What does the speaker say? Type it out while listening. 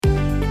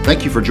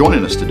Thank you for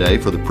joining us today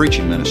for the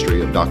preaching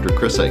ministry of Dr.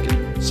 Chris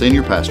Aiken,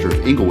 Senior Pastor of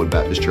Englewood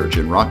Baptist Church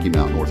in Rocky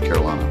Mount, North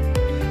Carolina.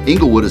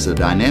 Englewood is a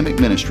dynamic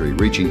ministry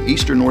reaching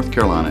Eastern North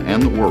Carolina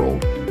and the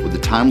world with the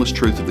timeless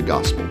truth of the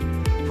gospel.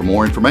 For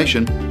more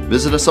information,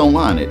 visit us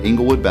online at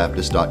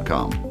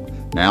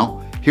englewoodbaptist.com.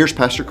 Now, here's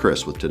Pastor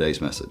Chris with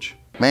today's message.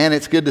 Man,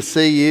 it's good to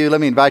see you.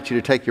 Let me invite you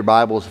to take your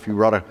Bibles, if you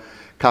brought a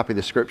copy of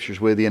the Scriptures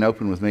with you, and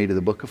open with me to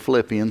the book of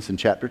Philippians in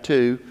chapter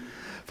 2.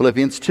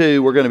 Philippians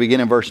 2, we're going to begin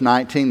in verse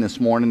 19 this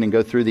morning and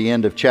go through the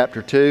end of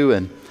chapter 2.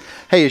 And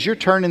hey, as you're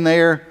turning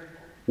there,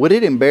 would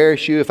it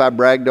embarrass you if I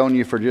bragged on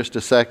you for just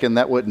a second?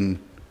 That wouldn't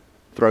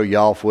throw you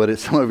off, would it?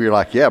 Some of you are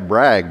like, yeah,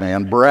 brag,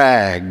 man,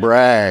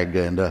 brag.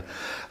 And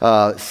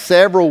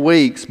several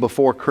weeks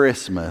before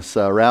Christmas,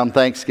 around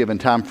Thanksgiving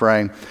time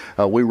frame,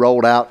 we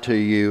rolled out to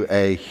you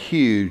a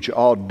huge,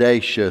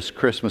 audacious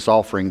Christmas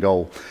offering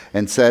goal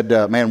and said,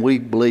 man, we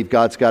believe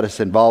God's got us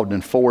involved in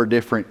 4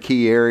 different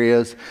key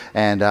areas,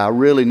 and I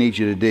really need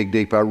you to dig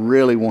deep. I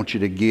really want you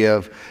to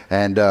give.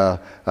 And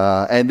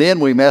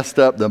then we messed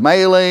up the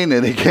mailing,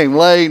 and it came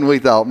late, and we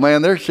thought,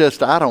 man,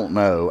 I don't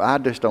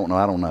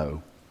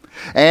know.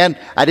 And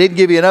I didn't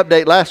give you an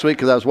update last week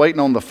because I was waiting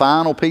on the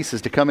final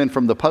pieces to come in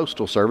from the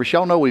Postal Service.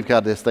 Y'all know we've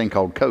got this thing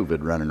called COVID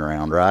running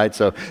around, right?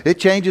 So it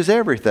changes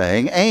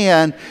everything.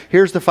 And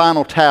here's the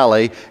final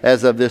tally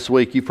as of this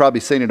week. You've probably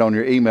seen it on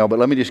your email, but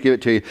let me just give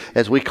it to you.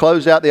 As we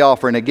close out the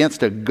offering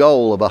against a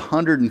goal of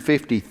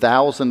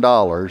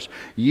 $150,000,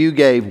 you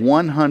gave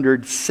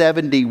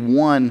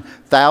 $171,000,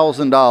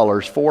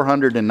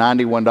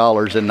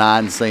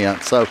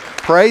 $491.09. So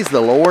praise the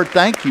Lord.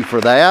 Thank you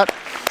for that.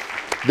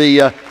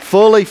 The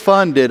fully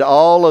funded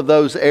all of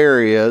those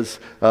areas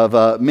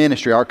of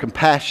ministry, our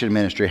compassion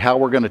ministry, how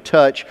we're going to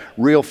touch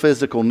real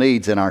physical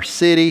needs in our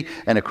city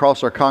and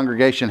across our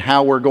congregation,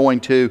 how we're going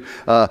to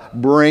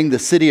bring the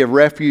City of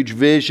Refuge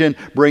vision,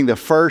 bring the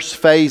first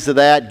phase of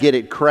that, get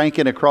it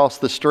cranking across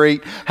the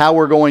street, how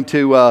we're going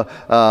to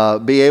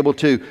be able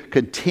to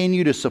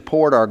continue to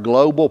support our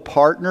global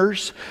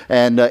partners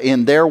and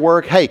in their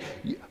work. Hey,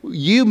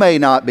 you may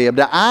not be able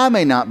to, I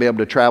may not be able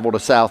to travel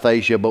to South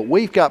Asia, but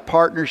we've got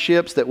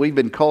partnerships that we've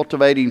been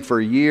cultivating for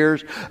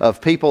years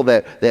of people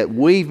that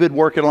we've been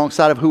working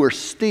alongside of who are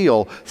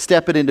still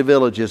stepping into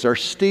villages, are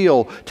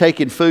still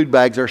taking food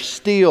bags, are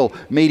still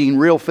meeting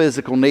real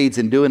physical needs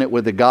and doing it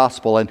with the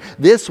gospel. And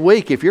this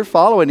week, if you're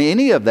following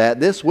any of that,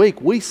 this week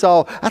we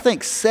saw, I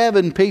think,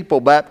 7 people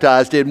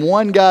baptized in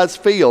one guy's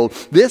field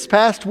this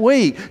past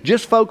week.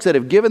 Just folks that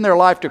have given their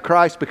life to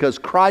Christ because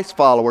Christ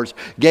followers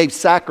gave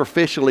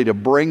sacrificially to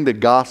bring the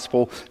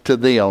gospel to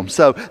them.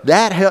 So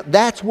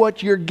that's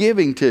what you're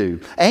giving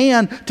to.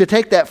 And to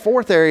take that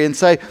 4th area and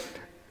say,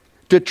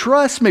 to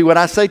trust me when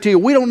I say to you,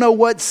 we don't know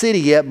what city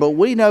yet, but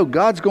we know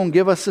God's going to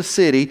give us a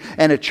city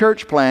and a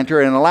church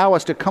planter and allow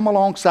us to come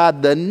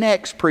alongside the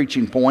next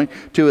preaching point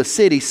to a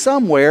city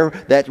somewhere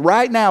that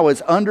right now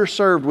is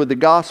underserved with the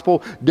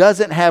gospel,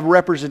 doesn't have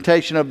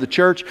representation of the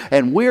church,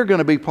 and we're going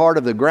to be part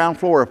of the ground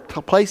floor of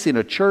placing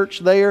a church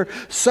there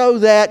so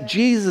that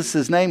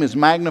Jesus' name is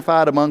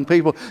magnified among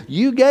people.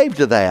 You gave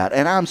to that,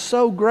 and I'm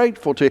so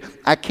grateful to you.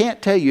 I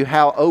can't tell you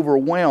how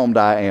overwhelmed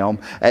I am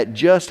at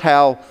just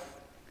how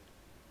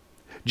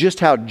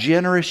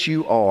generous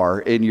you are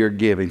in your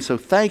giving. So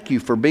thank you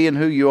for being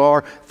who you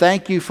are.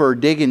 Thank you for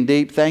digging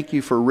deep. Thank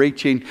you for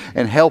reaching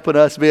and helping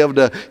us be able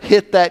to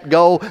hit that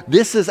goal.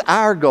 This is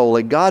our goal,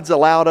 and God's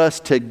allowed us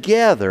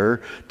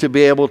together to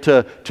be able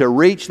to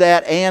reach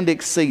that and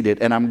exceed it,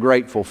 and I'm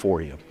grateful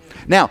for you.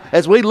 Now,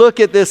 as we look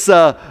at this,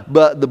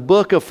 the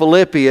book of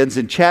Philippians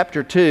in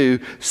chapter 2,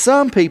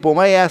 some people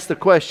may ask the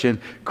question,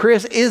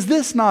 Chris, is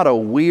this not a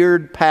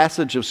weird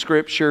passage of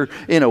Scripture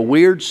in a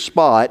weird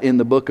spot in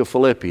the book of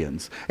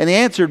Philippians? And the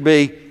answer would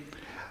be,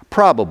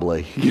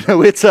 probably.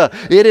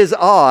 It is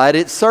odd.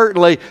 It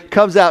certainly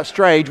comes out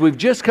strange. We've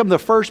just come to the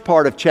first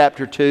part of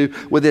chapter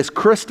 2 with this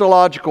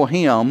Christological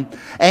hymn.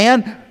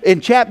 And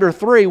in chapter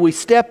 3, we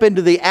step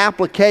into the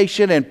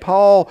application and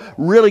Paul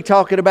really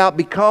talking about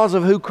because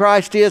of who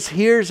Christ is,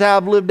 here's how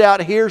I've lived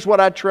out, here's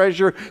what I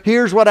treasure,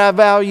 here's what I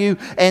value.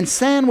 And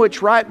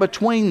sandwiched right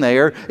between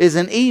there is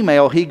an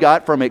email he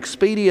got from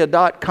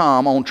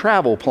Expedia.com on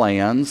travel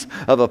plans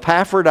of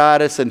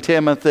Epaphroditus and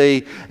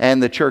Timothy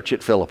and the church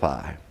at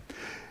Philippi.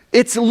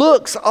 It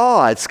looks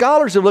odd.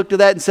 Scholars have looked at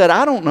that and said,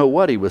 I don't know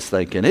what he was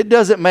thinking. It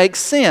doesn't make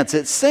sense.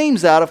 It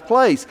seems out of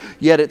place,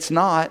 yet it's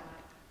not.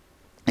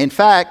 In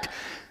fact,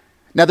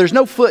 now there's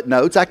no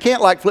footnotes. I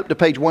can't flip to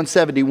page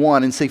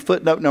 171 and see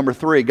footnote number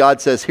 3. God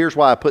says, here's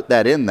why I put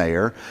that in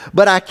there.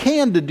 But I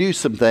can deduce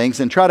some things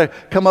and try to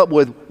come up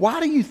with,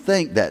 why do you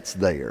think that's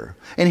there?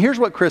 And here's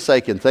what Chris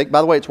Aiken thinks. By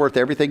the way, it's worth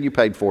everything you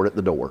paid for it at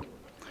the door.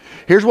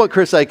 Here's what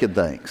Chris Aiken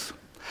thinks.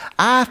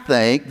 I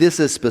think this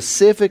is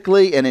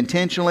specifically and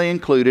intentionally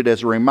included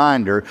as a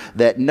reminder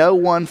that no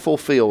one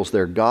fulfills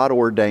their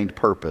God-ordained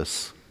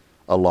purpose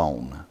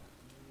alone.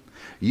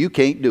 You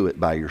can't do it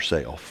by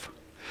yourself.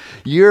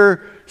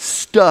 You're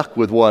stuck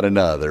with one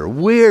another.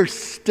 We're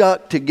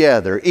stuck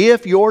together.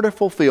 If you're to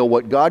fulfill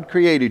what God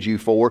created you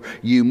for,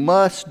 you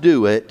must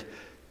do it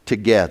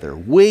together.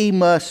 We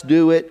must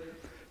do it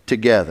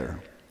together.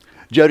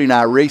 Jody and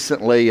I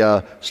recently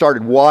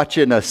started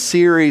watching a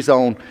series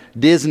on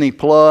Disney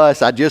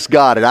Plus. I just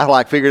got it.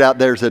 I figured out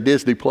there's a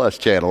Disney Plus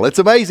channel. It's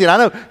amazing. I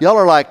know y'all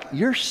are like,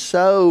 you're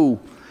so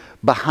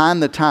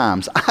behind the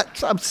times.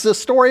 It's the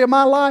story of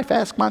my life.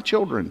 Ask my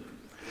children.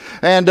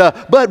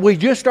 But we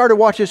just started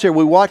watching this here.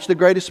 We watched the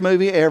greatest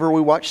movie ever.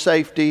 We watched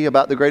Safety,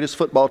 about the greatest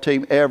football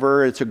team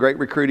ever. It's a great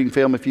recruiting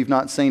film. If you've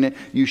not seen it,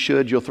 you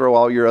should. You'll throw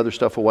all your other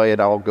stuff away and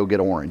I'll go get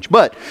orange.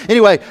 But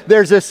anyway,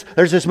 there's this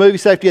movie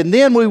Safety. And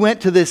then we went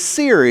to this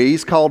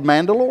series called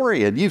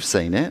Mandalorian. You've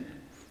seen it.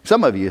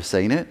 Some of you have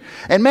seen it.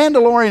 And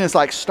Mandalorian is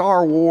like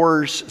Star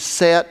Wars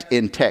set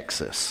in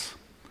Texas.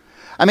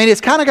 I mean,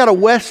 it's kind of got a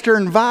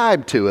Western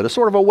vibe to it, a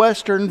sort of a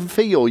Western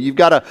feel. You've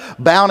got a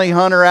bounty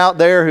hunter out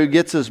there who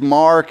gets his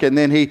mark, and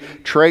then he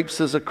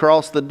traipses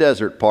across the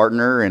desert,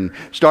 partner, and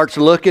starts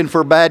looking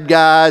for bad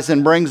guys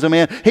and brings them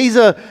in. He's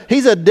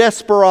a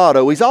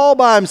desperado. He's all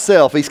by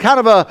himself. He's kind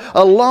of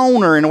a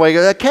loner in a way.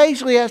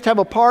 Occasionally he has to have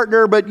a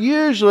partner, but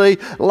usually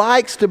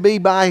likes to be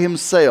by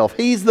himself.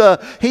 He's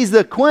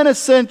the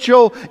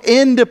quintessential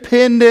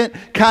independent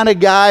kind of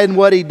guy in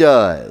what he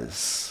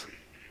does.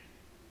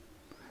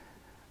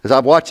 As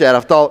I've watched that,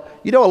 I've thought,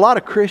 a lot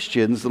of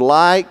Christians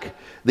like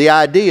the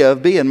idea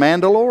of being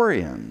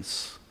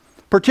Mandalorians.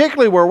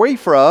 Particularly where we're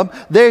from,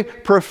 they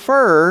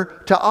prefer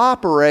to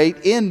operate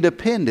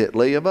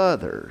independently of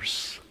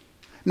others.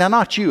 Now,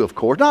 not you, of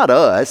course, not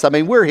us. I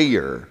mean, we're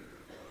here.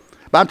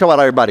 But I'm talking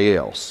about everybody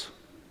else.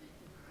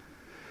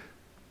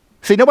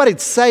 See, nobody'd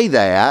say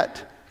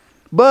that,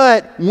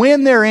 but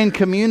when they're in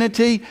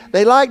community,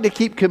 they like to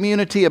keep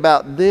community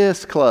about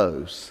this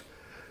close.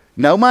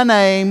 Know my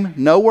name,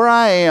 know where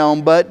I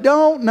am, but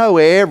don't know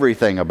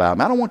everything about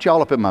me. I don't want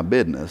y'all up in my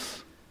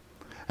business.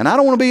 And I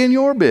don't want to be in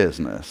your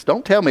business.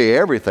 Don't tell me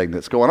everything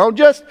that's going on.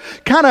 Just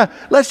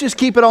let's just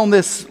keep it on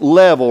this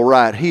level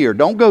right here.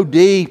 Don't go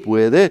deep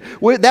with it.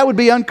 That would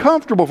be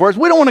uncomfortable for us.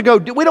 We don't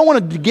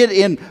want to get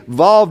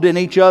involved in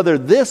each other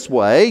this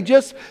way.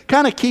 Just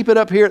kind of keep it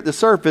up here at the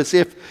surface.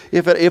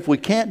 If we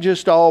can't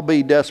just all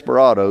be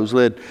desperados,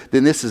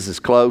 then this is as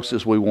close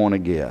as we want to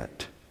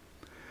get.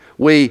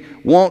 We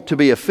want to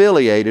be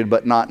affiliated,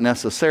 but not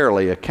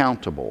necessarily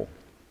accountable.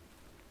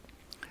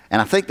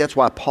 And I think that's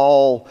why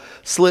Paul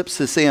slips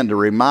this in to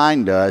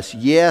remind us,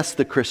 yes,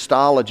 the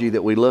Christology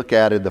that we look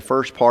at in the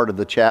first part of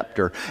the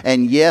chapter,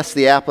 and yes,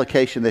 the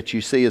application that you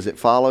see as it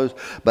follows,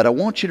 but I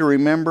want you to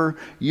remember,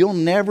 you'll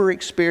never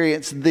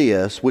experience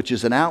this, which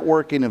is an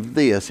outworking of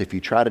this, if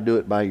you try to do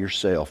it by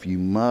yourself. You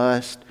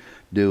must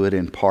do it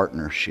in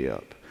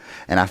partnership.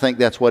 And I think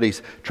that's what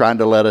he's trying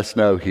to let us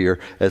know here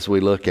as we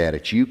look at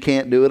it. You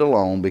can't do it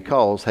alone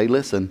because, hey,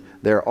 listen,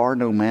 there are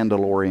no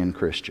Mandalorian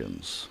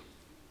Christians.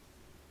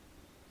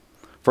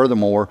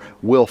 Furthermore,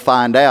 we'll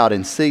find out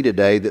and see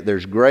today that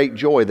there's great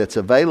joy that's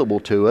available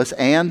to us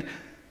and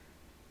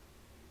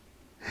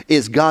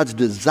is God's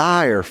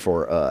desire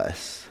for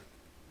us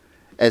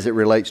as it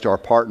relates to our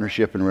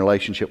partnership and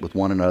relationship with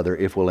one another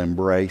if we'll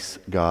embrace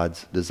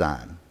God's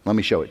design. Let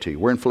me show it to you.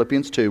 We're in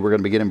Philippians 2. We're going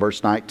to begin in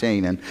verse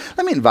 19. And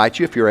let me invite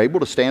you, if you're able,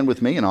 to stand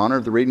with me in honor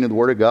of the reading of the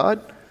Word of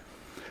God.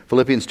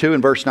 Philippians 2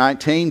 and verse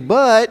 19.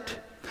 But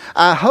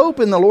I hope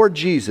in the Lord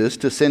Jesus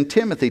to send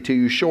Timothy to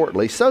you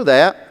shortly, so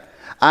that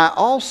I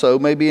also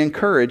may be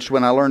encouraged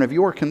when I learn of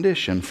your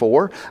condition.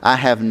 For I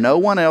have no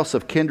one else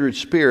of kindred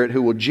spirit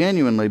who will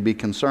genuinely be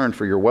concerned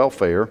for your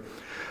welfare.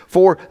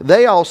 For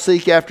they all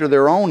seek after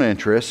their own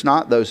interests,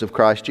 not those of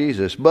Christ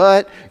Jesus.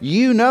 But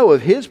you know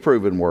of his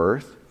proven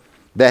worth,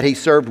 that he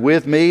served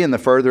with me in the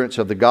furtherance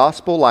of the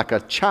gospel like a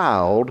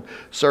child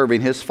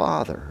serving his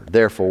father.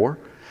 Therefore,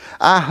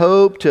 I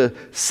hope to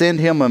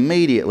send him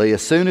immediately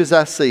as soon as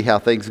I see how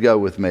things go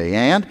with me.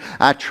 And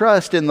I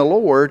trust in the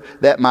Lord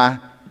that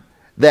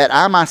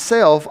I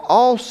myself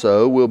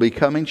also will be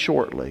coming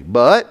shortly.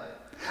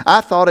 But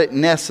I thought it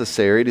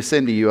necessary to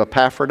send to you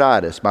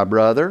Epaphroditus, my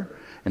brother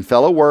and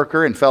fellow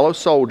worker and fellow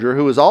soldier,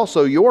 who is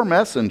also your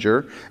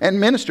messenger and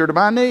minister to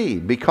my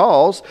need,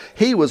 because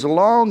he was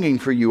longing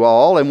for you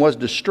all and was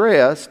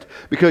distressed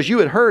because you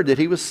had heard that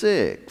he was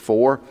sick.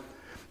 For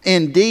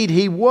indeed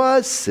he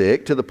was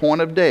sick to the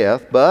point of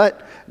death,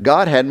 but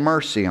God had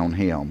mercy on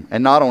him,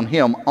 and not on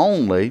him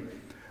only,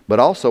 but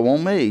also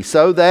on me,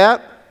 so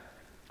that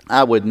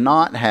I would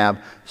not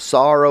have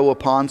sorrow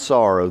upon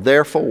sorrow.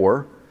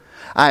 Therefore,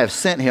 I have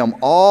sent him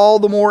all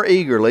the more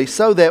eagerly,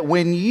 so that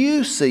when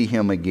you see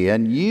him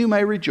again, you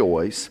may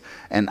rejoice,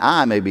 and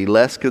I may be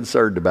less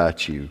concerned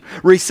about you.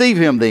 Receive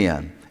him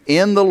then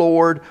in the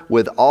Lord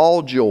with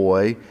all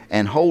joy,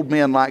 and hold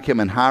men like him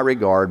in high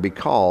regard,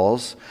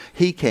 because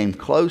he came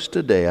close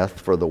to death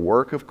for the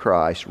work of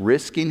Christ,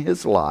 risking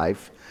his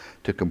life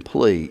to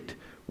complete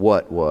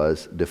what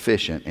was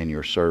deficient in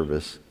your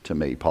service to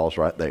me. Paul's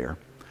right there.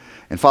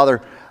 And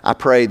Father, I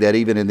pray that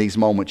even in these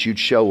moments you'd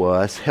show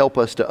us, help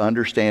us to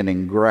understand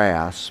and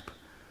grasp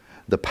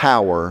the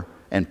power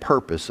and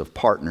purpose of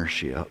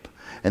partnership.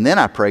 And then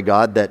I pray,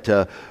 God,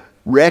 that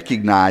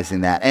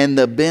recognizing that and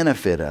the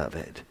benefit of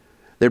it,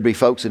 there'd be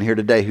folks in here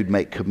today who'd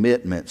make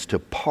commitments to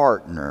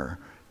partner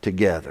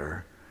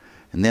together.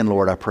 And then,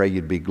 Lord, I pray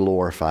you'd be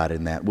glorified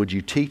in that. Would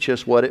you teach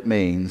us what it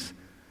means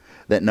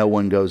that no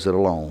one goes it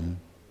alone?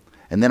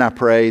 And then I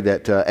pray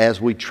that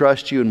as we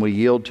trust you and we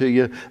yield to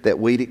you, that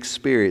we'd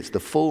experience the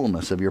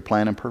fullness of your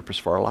plan and purpose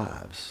for our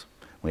lives.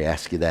 We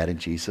ask you that in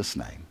Jesus'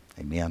 name.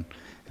 Amen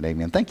and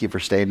amen. Thank you for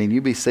standing. You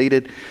be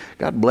seated.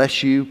 God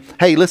bless you.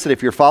 Hey, listen,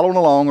 if you're following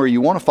along or you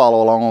want to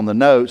follow along on the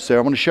notes, I'm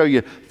going to show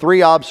you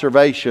 3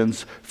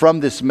 observations from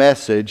this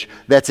message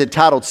that's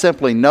entitled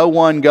simply, No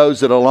One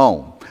Goes It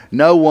Alone.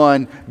 No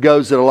one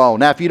goes it alone.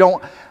 Now, if you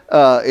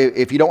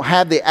don't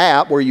have the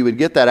app where you would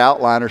get that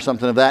outline or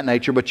something of that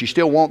nature, but you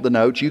still want the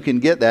notes, you can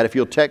get that if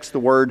you'll text the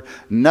word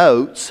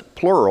notes,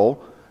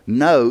 plural,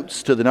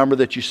 notes to the number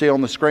that you see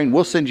on the screen.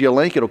 We'll send you a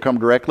link. It'll come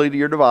directly to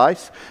your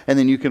device, and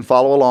then you can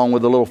follow along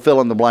with a little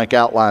fill-in-the-blank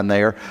outline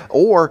there.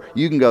 Or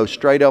you can go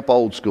straight up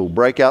old school.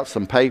 Break out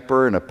some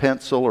paper and a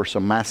pencil or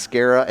some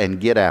mascara and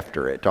get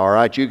after it. All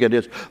right? You can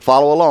just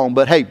follow along.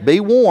 But hey, be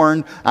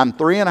warned, I'm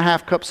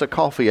 3.5 cups of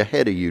coffee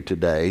ahead of you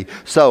today,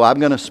 so I'm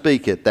going to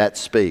speak at that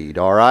speed.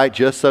 All right?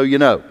 Just so you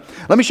know.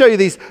 Let me show you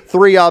these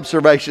 3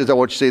 observations I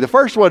want you to see. The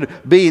first one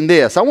being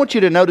this. I want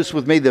you to notice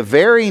with me the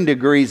varying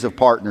degrees of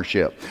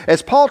partnership.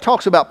 As Paul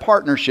talks about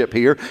partnership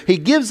here, he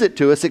gives it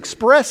to us,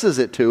 expresses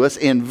it to us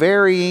in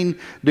varying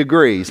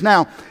degrees.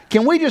 Now,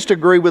 can we just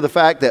agree with the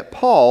fact that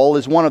Paul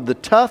is one of the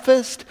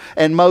toughest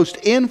and most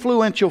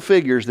influential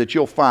figures that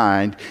you'll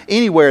find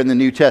anywhere in the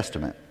New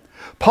Testament?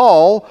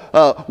 Paul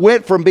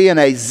went from being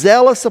a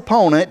zealous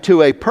opponent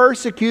to a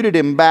persecuted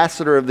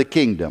ambassador of the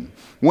kingdom.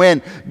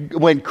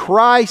 When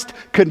Christ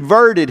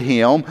converted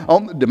him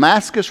on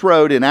Damascus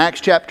Road in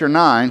Acts chapter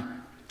 9,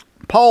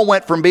 Paul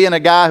went from being a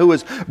guy who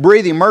was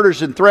breathing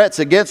murders and threats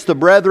against the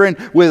brethren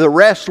with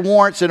arrest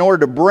warrants in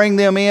order to bring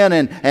them in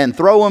and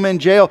throw them in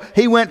jail.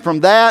 He went from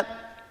that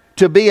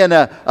to being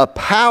a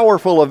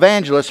powerful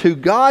evangelist who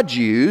God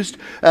used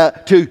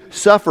to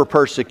suffer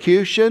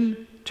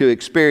persecution, to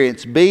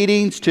experience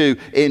beatings, to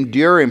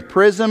endure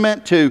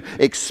imprisonment, to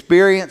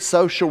experience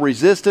social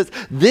resistance.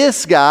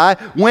 This guy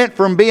went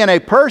from being a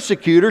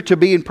persecutor to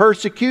being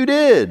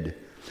persecuted.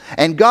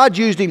 And God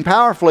used him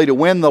powerfully to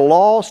win the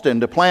lost and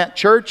to plant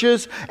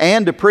churches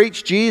and to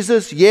preach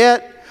Jesus.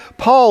 Yet,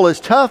 Paul, as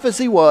tough as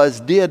he was,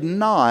 did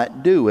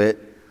not do it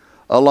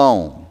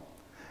alone.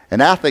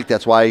 And I think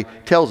that's why he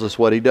tells us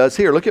what he does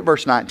here. Look at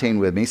verse 19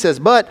 with me. He says,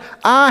 "But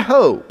I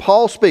hope,"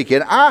 Paul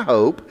speaking, "I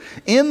hope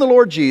in the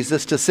Lord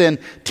Jesus to send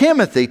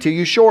Timothy to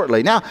you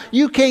shortly." Now,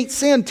 you can't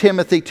send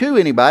Timothy to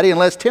anybody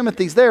unless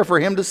Timothy's there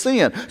for him to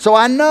send. So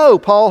I know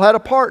Paul had a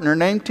partner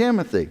named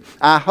Timothy.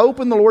 "I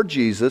hope in the Lord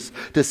Jesus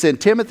to send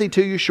Timothy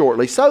to you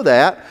shortly, so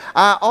that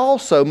I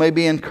also may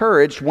be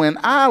encouraged when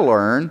I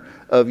learn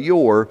of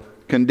your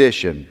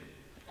condition."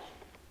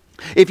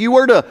 If you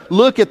were to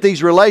look at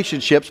these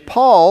relationships,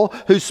 Paul,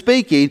 who's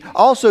speaking,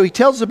 also he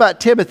tells us about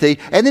Timothy,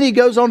 and then he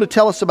goes on to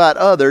tell us about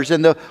others.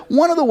 And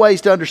one of the ways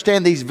to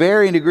understand these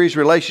varying degrees of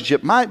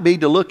relationship might be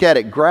to look at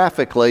it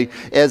graphically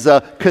as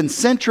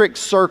concentric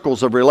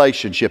circles of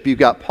relationship. You've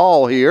got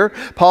Paul here.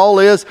 Paul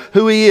is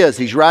who he is.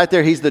 He's right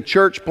there. He's the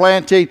church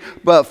planting,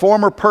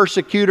 former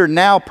persecutor,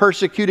 now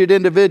persecuted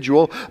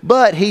individual.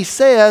 But he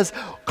says,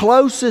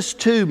 closest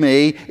to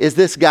me is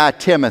this guy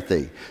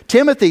Timothy.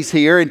 Timothy's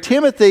here, and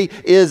Timothy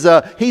is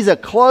he's a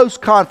close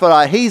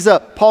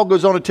confidant. Paul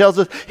goes on and tells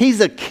us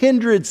he's a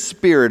kindred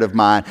spirit of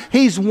mine.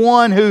 He's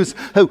one who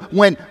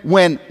when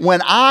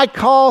I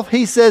cough,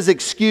 he says,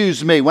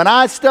 "Excuse me." When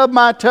I stub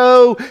my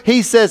toe,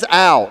 he says,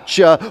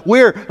 "Ouch."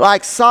 We're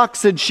like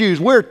socks and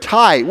shoes. We're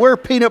tight. We're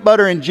peanut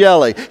butter and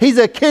jelly. He's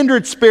a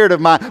kindred spirit of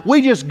mine.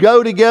 We just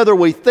go together.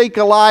 We think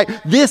alike.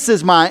 This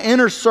is my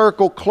inner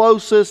circle,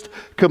 closest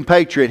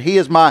compatriot. He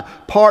is my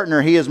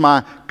partner. He is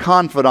my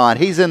confidant.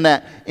 He's in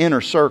that inner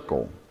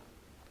circle.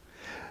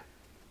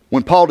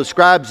 When Paul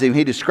describes him,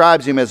 he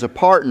describes him as a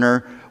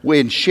partner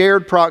in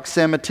shared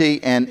proximity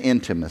and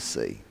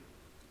intimacy.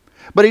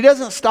 But he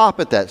doesn't stop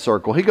at that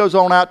circle. He goes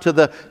on out to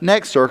the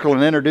next circle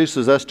and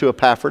introduces us to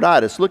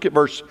Epaphroditus. Look at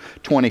verse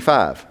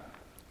 25.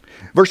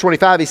 Verse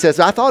 25, he says,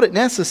 "I thought it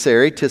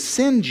necessary to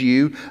send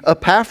you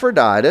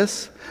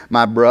Epaphroditus,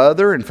 my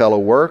brother and fellow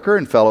worker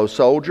and fellow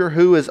soldier,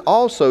 who is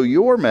also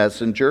your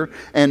messenger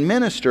and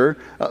minister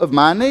of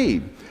my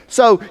need."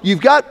 So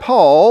you've got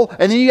Paul,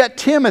 and then you got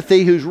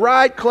Timothy, who's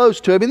right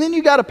close to him, and then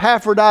you got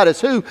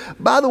Epaphroditus, who,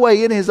 by the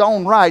way, in his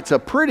own right, is a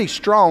pretty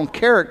strong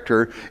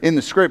character in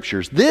the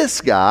Scriptures. This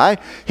guy,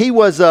 he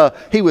was a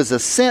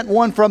sent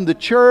one from the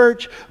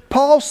church.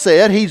 Paul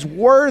said he's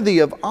worthy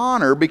of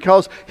honor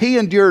because he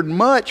endured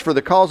much for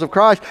the cause of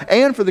Christ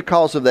and for the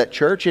cause of that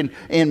church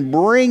in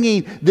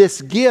bringing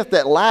this gift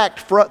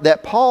that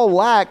Paul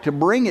lacked to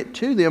bring it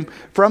to them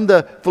from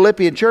the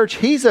Philippian church.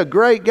 He's a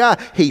great guy.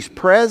 He's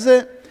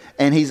present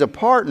and he's a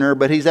partner,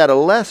 but he's at a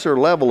lesser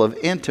level of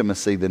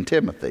intimacy than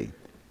Timothy.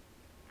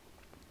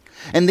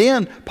 And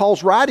then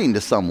Paul's writing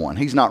to someone.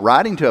 He's not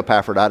writing to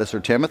Epaphroditus or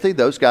Timothy.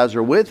 Those guys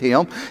are with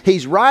him.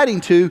 He's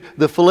writing to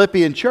the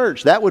Philippian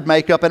church. That would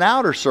make up an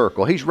outer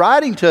circle. He's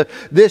writing to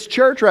this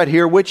church right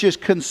here, which is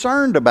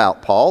concerned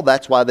about Paul.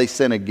 That's why they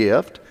sent a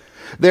gift.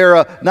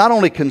 They're not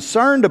only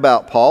concerned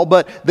about Paul,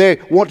 but they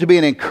want to be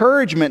an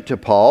encouragement to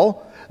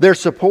Paul. They're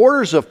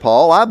supporters of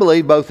Paul, I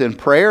believe, both in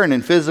prayer and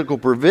in physical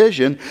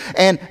provision.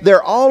 And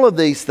they're all of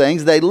these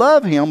things. They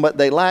love him, but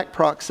they lack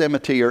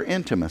proximity or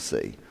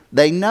intimacy.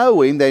 They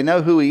know him, they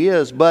know who he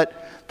is,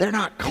 but they're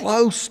not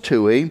close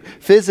to him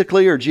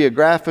physically or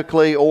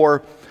geographically,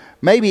 or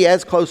maybe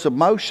as close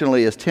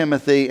emotionally as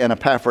Timothy and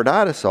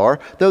Epaphroditus are,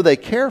 though they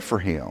care for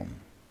him.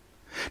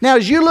 Now,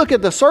 as you look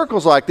at the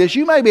circles like this,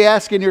 you may be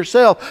asking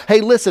yourself, hey,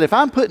 listen, if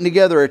I'm putting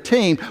together a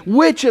team,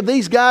 which of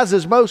these guys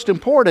is most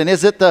important?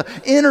 Is it the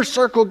inner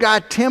circle guy,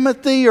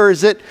 Timothy, or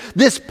is it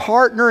this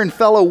partner and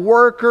fellow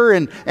worker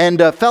and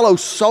fellow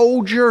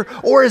soldier?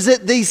 Or is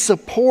it these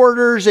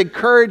supporters,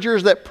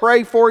 encouragers that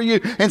pray for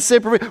you and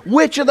sympathy?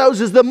 Which of those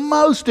is the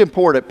most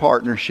important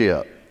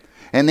partnership?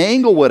 And the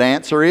Englewood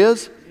answer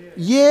is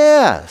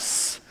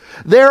yes.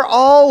 They're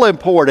all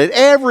important,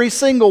 every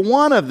single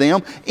one of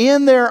them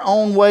in their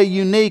own way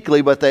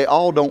uniquely, but they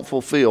all don't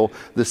fulfill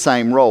the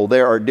same role.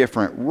 There are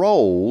different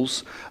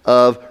roles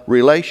of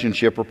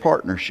relationship or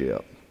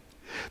partnership.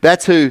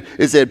 That's who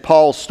is in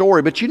Paul's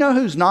story. But you know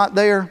who's not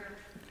there?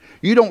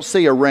 You don't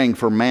see a ring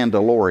for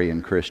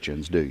Mandalorian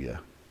Christians, do you?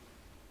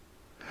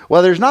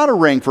 Well, there's not a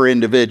ring for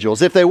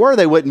individuals. If they were,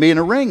 they wouldn't be in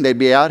a ring. They'd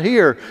be out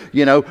here,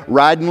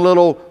 riding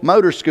little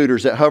motor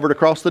scooters that hovered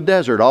across the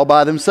desert all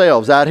by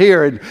themselves, out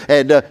here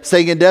and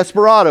singing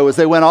Desperado as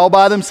they went all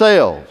by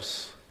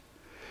themselves.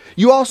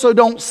 You also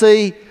don't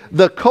see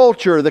the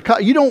culture.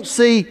 You don't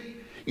see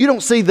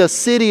the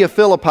city of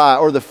Philippi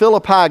or the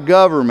Philippi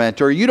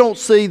government, or you don't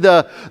see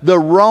the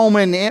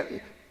Roman.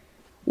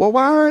 Well,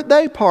 why aren't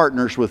they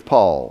partners with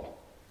Paul?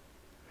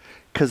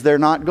 Because they're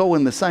not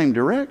going the same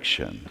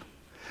direction.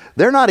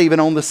 They're not even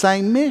on the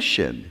same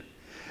mission.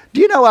 Do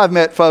you know I've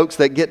met folks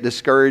that get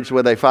discouraged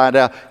when they find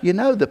out,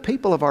 the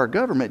people of our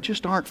government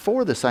just aren't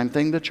for the same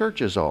thing the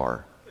churches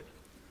are.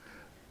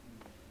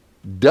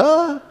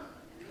 Duh.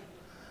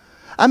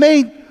 I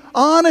mean,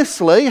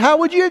 honestly, how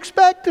would you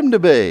expect them to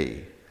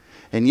be?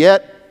 And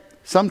yet,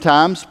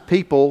 sometimes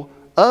people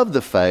of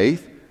the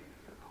faith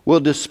will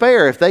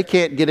despair if they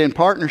can't get in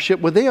partnership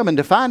with them. And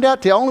to find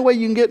out the only way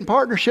you can get in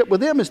partnership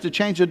with them is to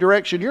change the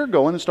direction you're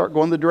going and start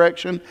going the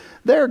direction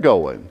they're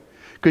going.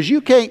 Because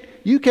you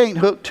can't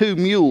hook two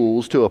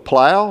mules to a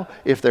plow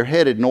if they're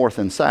headed north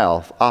and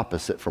south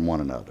opposite from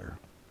one another.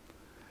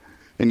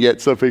 And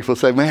yet some people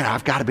say, man,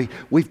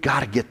 we've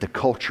got to get the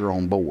culture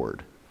on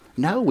board.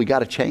 No, we got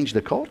to change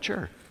the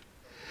culture.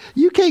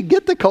 You can't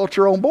get the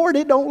culture on board.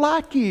 It don't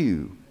like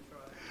you.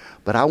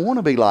 But I want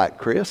to be like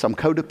Chris. I'm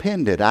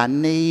codependent. I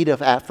need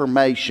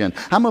affirmation.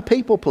 I'm a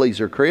people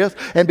pleaser, Chris.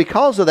 And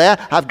because of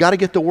that, I've got to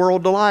get the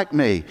world to like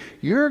me.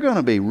 You're going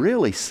to be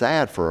really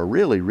sad for a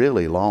really,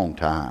 really long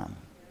time.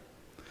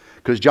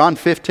 Because John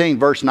 15,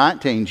 verse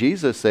 19,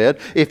 Jesus said,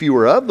 if you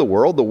were of the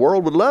world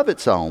would love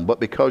its own. But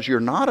because you're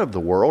not of the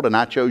world, and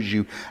I chose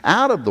you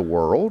out of the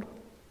world,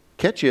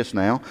 catch this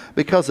now,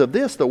 because of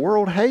this, the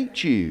world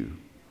hates you.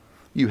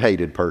 You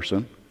hated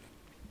person.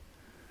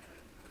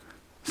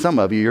 Some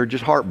of you are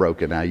just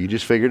heartbroken now. You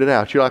just figured it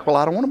out. You're like, well,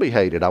 I don't want to be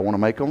hated. I want to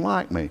make them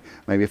like me.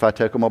 Maybe if I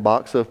take them a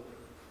box of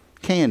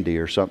candy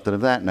or something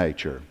of that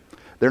nature.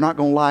 They're not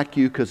going to like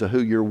you because of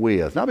who you're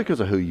with. Not because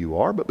of who you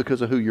are, but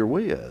because of who you're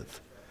with.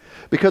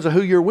 Because of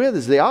who you're with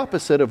is the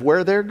opposite of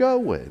where they're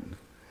going.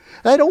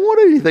 They don't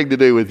want anything to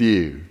do with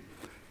you.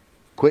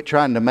 Quit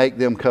trying to make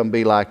them come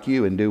be like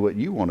you and do what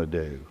you want to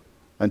do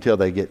until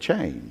they get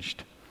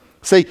changed.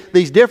 See,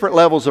 these different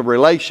levels of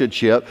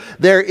relationship,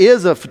 there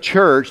is a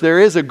church, there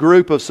is a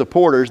group of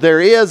supporters,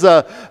 there is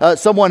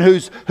someone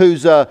who's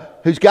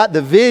got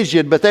the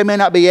vision, but they may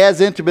not be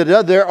as intimate as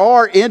others. There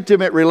are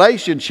intimate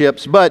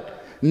relationships,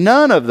 but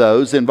none of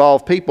those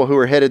involve people who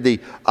are headed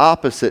the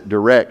opposite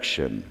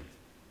direction.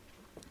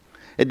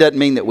 It doesn't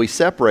mean that we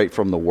separate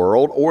from the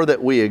world or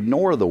that we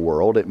ignore the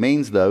world. It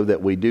means, though,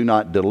 that we do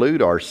not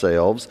delude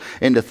ourselves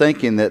into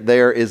thinking that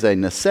there is a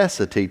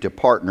necessity to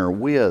partner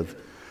with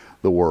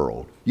the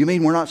world. You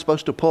mean we're not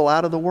supposed to pull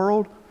out of the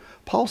world?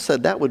 Paul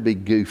said that would be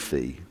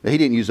goofy. He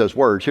didn't use those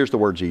words. Here's the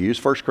words he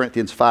used. 1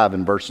 Corinthians 5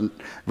 and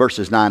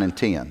verses 9 and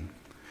 10.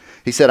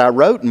 He said, I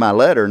wrote in my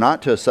letter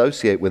not to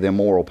associate with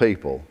immoral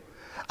people.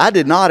 I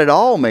did not at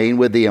all mean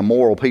with the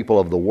immoral people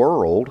of the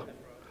world,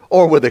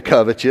 or with the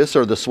covetous,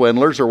 or the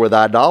swindlers, or with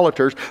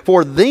idolaters,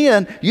 for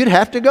then you'd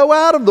have to go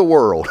out of the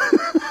world.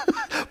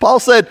 Paul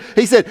said,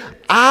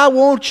 I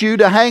want you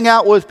to hang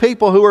out with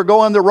people who are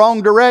going the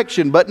wrong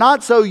direction, but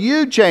not so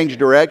you change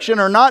direction,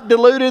 or not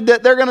deluded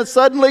that they're going to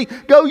suddenly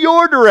go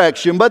your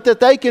direction, but that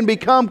they can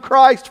become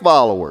Christ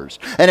followers.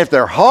 And if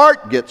their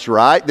heart gets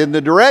right, then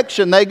the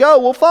direction they go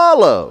will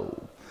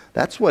follow.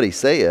 That's what he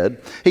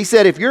said. He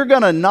said, if you're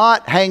going to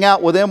not hang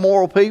out with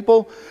immoral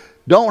people,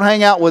 don't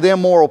hang out with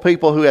immoral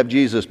people who have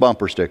Jesus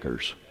bumper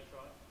stickers.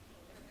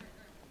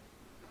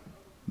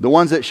 The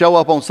ones that show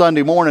up on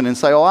Sunday morning and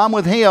say, oh, I'm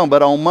with him,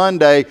 but on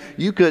Monday,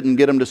 you couldn't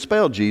get them to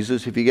spell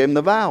Jesus if you gave them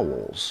the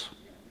vowels.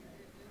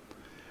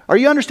 Are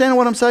you understanding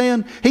what I'm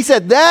saying? He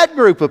said that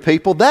group of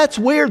people, that's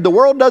weird. The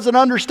world doesn't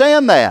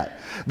understand that.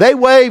 They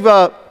wave,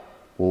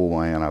 oh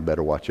man, I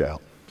better watch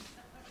out.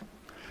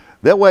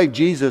 They'll wave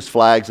Jesus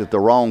flags at the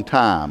wrong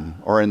time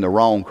or in the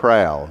wrong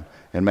crowd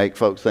and make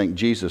folks think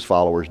Jesus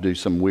followers do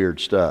some weird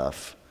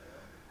stuff.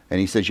 And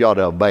he says you ought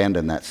to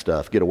abandon that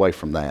stuff. Get away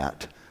from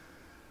that.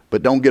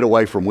 But don't get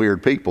away from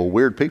weird people.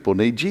 Weird people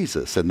need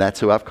Jesus, and that's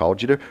who I've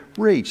called you to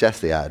reach. That's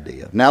the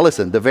idea. Now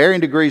listen, the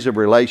varying degrees of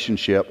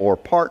relationship or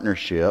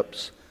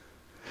partnerships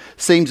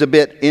seems a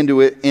bit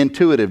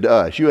intuitive to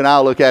us. You and I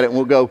look at it and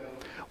we'll go,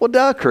 well,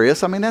 duh,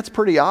 Chris, I mean, that's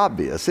pretty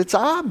obvious. It's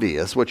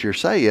obvious what you're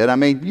saying. I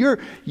mean,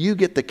 you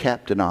get the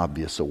Captain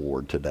Obvious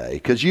Award today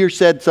because you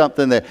said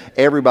something that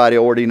everybody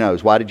already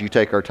knows. Why did you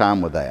take our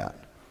time with that?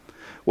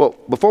 Well,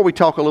 before we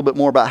talk a little bit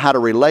more about how to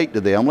relate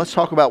to them, let's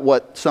talk about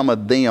what some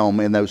of them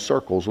in those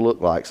circles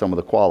look like, some of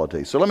the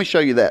qualities. So let me show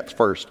you that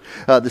first.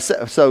 I want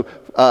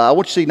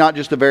you to see not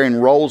just the varying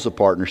roles of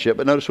partnership,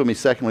 but notice with me,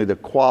 secondly, the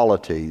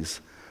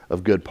qualities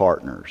of good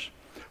partners.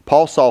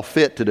 Paul saw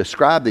fit to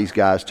describe these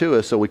guys to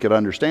us so we could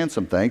understand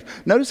some things.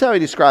 Notice how he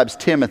describes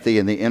Timothy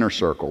in the inner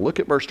circle. Look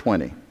at verse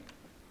 20.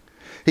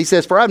 He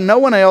says, "For I have no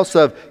one else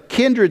of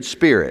kindred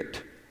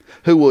spirit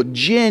who will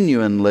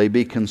genuinely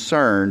be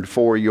concerned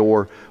for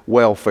your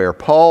welfare."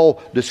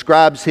 Paul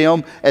describes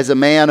him as a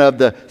man of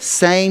the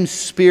same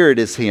spirit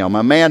as him,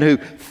 a man who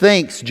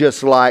thinks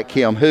just like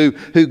him, who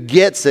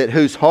gets it,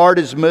 whose heart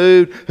is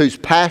moved, whose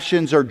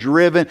passions are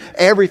driven,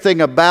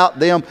 everything about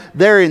them,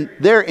 they're in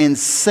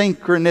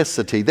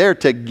synchronicity. They're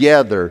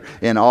together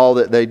in all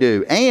that they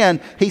do. And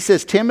he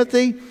says,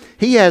 Timothy,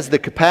 he has the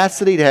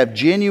capacity to have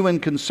genuine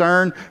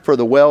concern for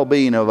the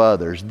well-being of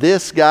others.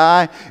 This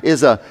guy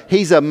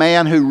he's a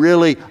man who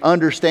really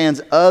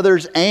understands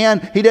others,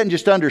 and he doesn't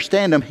just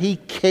understand them, he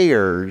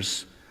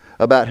cares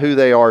about who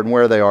they are and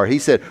where they are. He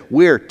said,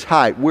 we're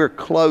tight, we're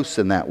close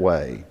in that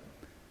way.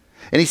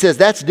 And he says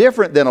that's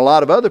different than a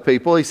lot of other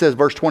people. He says,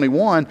 verse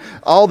 21,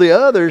 all the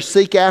others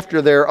seek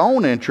after their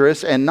own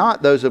interests and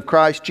not those of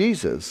Christ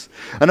Jesus.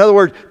 In other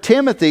words,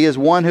 Timothy is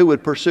one who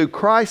would pursue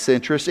Christ's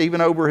interests even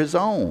over his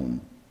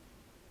own.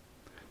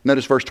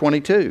 Notice verse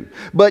 22.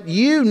 But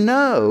you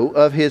know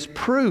of his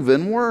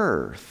proven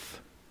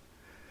worth.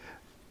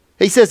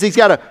 He says he's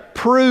got a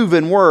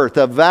proven worth,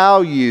 a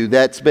value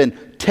that's been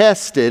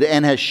tested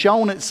and has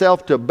shown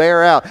itself to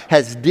bear out,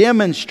 he's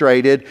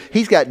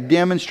got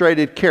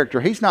demonstrated character.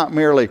 He's not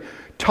merely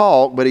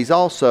talk, but he's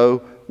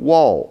also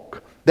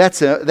walk.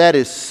 That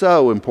is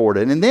so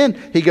important. And then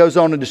he goes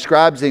on and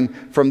describes him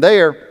from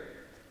there.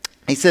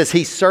 He says,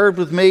 he served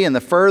with me in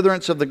the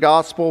furtherance of the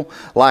gospel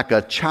like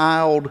a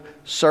child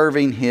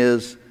serving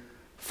his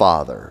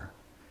father.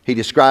 He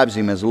describes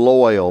him as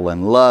loyal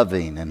and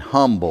loving and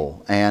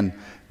humble and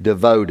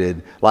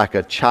devoted, like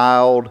a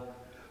child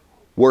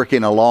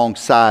working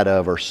alongside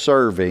of or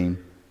serving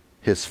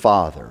his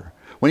father.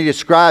 When he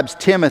describes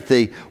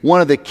Timothy,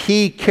 one of the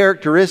key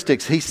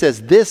characteristics, he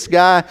says this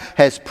guy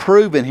has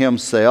proven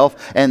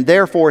himself and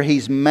therefore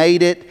he's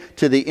made it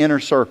to the inner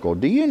circle.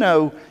 Do you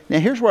know, now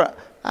here's where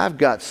I've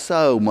got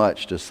so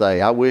much to say.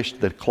 I wish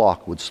the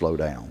clock would slow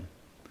down.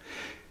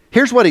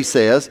 Here's what he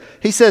says.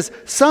 He says,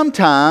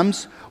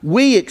 sometimes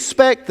we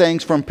expect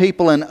things from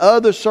people in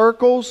other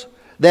circles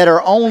that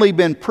are only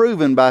been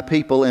proven by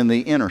people in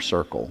the inner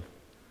circle.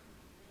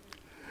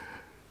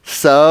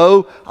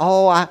 So,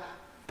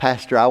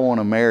 Pastor, I want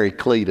to marry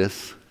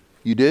Cletus.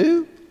 You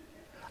do?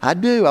 I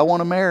do. I want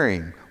to marry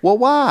him. Well,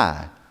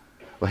 why?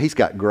 Well, he's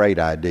got great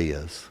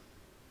ideas.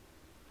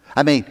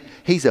 I mean,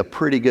 he's a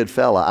pretty good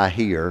fella, I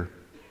hear.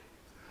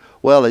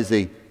 Well, is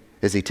he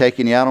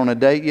taking you out on a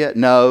date yet?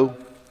 No.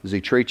 Does he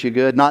treat you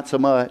good? Not so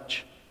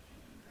much.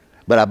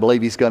 But I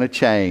believe he's going to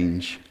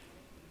change.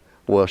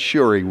 Well,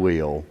 sure he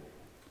will.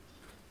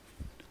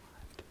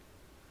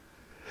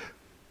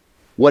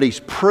 What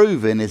he's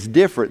proven is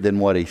different than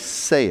what he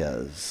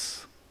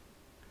says.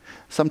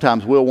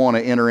 Sometimes we'll want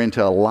to enter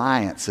into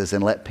alliances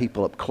and let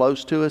people up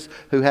close to us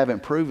who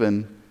haven't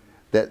proven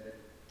that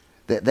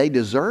they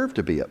deserve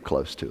to be up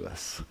close to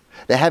us.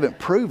 They haven't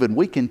proven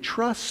we can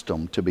trust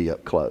them to be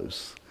up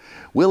close.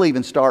 We'll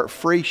even start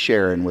free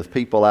sharing with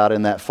people out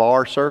in that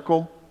far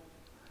circle.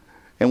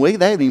 And they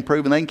haven't even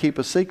proven they can keep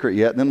a secret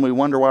yet. And then we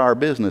wonder why our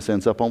business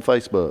ends up on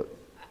Facebook.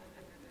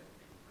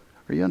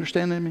 Are you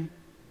understanding me?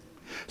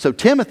 So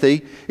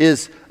Timothy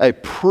is a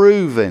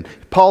proven.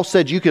 Paul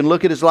said you can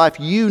look at his life,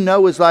 you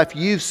know his life,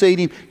 you've seen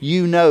him,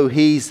 you know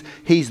he's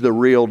the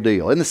real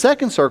deal. In the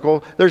second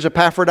circle, there's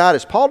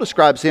Epaphroditus. Paul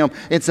describes him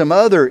in some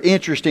other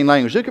interesting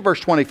language. Look at verse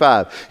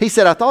 25. He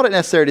said, I thought it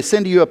necessary to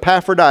send to you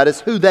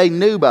Epaphroditus, who they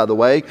knew, by the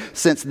way,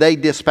 since they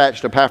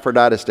dispatched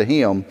Epaphroditus to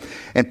him.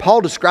 And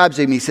Paul describes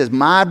him, he says,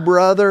 my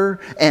brother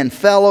and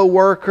fellow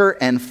worker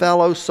and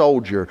fellow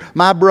soldier.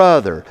 My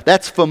brother.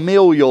 That's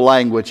familial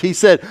language. He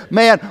said,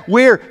 man,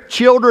 we're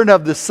children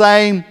of the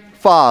same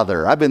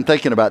Father. I've been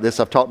thinking about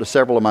this. I've talked to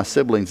several of my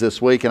siblings this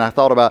week, and I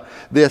thought about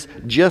this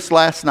just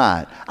last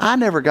night. I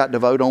never got to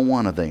vote on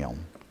one of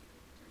them.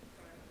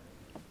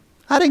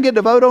 I didn't get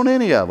to vote on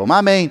any of them.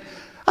 I mean,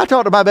 I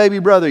talked to my baby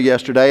brother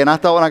yesterday, and I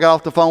thought when I got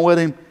off the phone with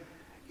him,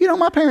 you know,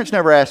 my parents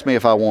never asked me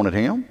if I wanted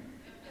him.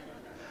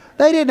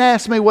 They didn't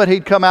ask me what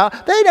he'd come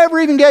out. They never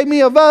even gave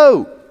me a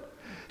vote.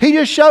 He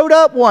just showed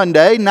up one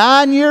day,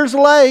 9 years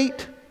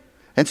late,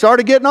 and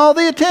started getting all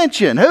the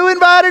attention. Who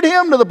invited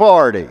him to the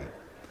party?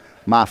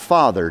 My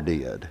father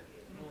did.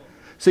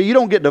 See, you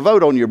don't get to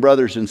vote on your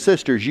brothers and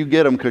sisters. You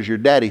get them because your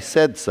daddy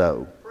said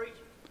so.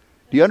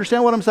 Do you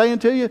understand what I'm saying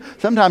to you?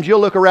 Sometimes you'll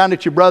look around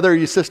at your brother or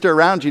your sister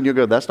around you and you'll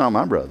go, that's not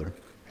my brother.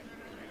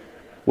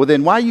 Well,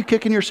 then why are you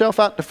kicking yourself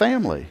out the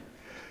family?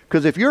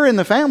 Because if you're in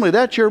the family,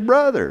 that's your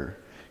brother.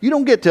 You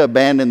don't get to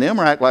abandon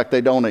them or act like they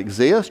don't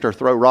exist or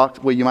throw rocks.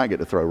 Well, you might get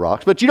to throw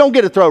rocks, but you don't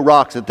get to throw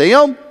rocks at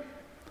them.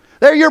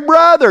 They're your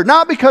brother,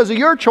 not because of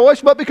your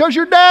choice, but because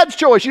your dad's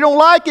choice. You don't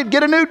like it,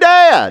 get a new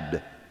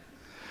dad.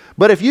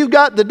 But if you've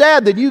got the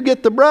dad, then you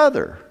get the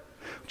brother,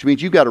 which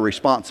means you've got a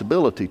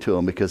responsibility to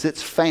them because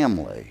it's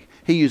family.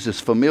 He uses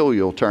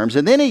familial terms.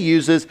 And then he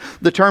uses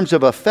the terms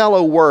of a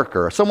fellow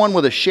worker, someone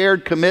with a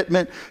shared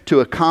commitment to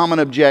a common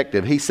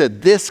objective. He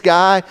said this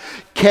guy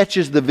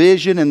catches the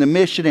vision and the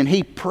mission and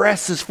he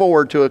presses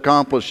forward to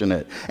accomplishing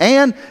it.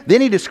 And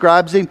then he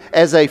describes him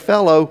as a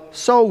fellow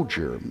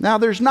soldier. Now,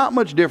 there's not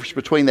much difference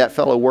between that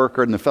fellow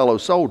worker and the fellow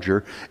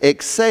soldier,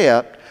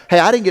 except, hey,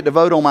 I didn't get to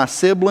vote on my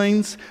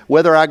siblings,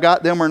 whether I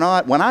got them or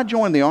not. When I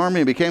joined the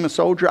Army and became a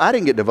soldier, I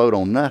didn't get to vote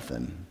on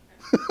nothing.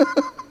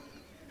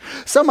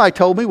 Somebody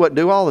told me what to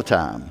do all the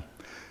time.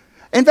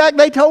 In fact,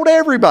 they told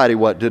everybody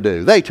what to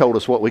do. They told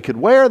us what we could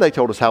wear. They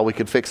told us how we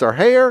could fix our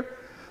hair.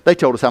 They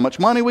told us how much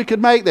money we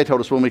could make. They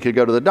told us when we could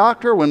go to the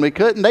doctor, when we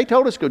couldn't. They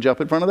told us go jump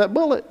in front of that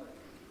bullet.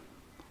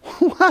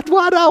 I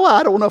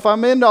don't know if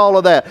I'm into all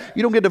of that.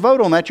 You don't get to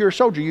vote on that. You're a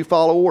soldier. You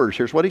follow orders.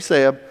 Here's what he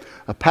said.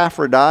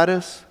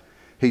 Epaphroditus,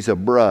 he's a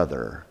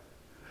brother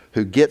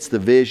who gets the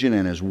vision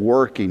and is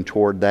working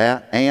toward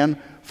that and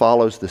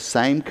follows the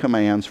same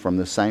commands from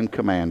the same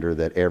commander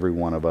that every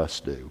one of us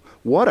do.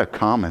 What a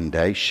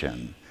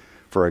commendation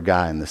for a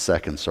guy in the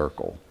second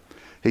circle.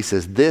 He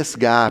says, this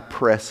guy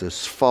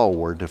presses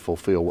forward to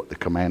fulfill what the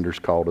commanders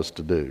called us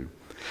to do.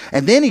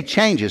 And then he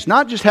changes,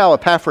 not just how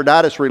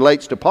Epaphroditus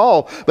relates to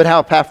Paul, but how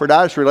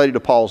Epaphroditus related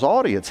to Paul's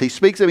audience. He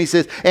speaks of him, he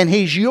says, and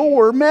he's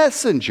your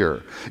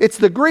messenger. It's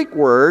the Greek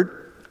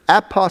word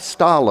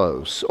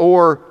apostolos,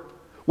 or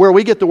where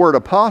we get the word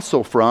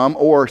apostle from,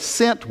 or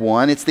sent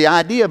one. It's the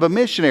idea of a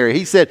missionary.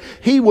 He said,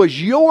 he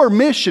was your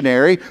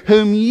missionary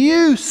whom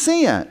you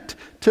sent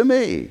to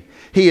me.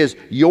 He is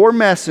your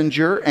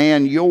messenger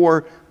and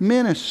your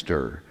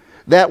minister.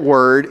 That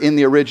word in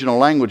the original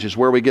language is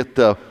where we get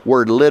the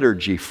word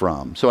liturgy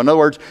from. So in other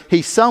words,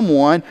 he's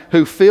someone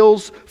who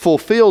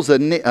fulfills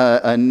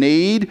a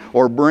need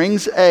or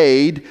brings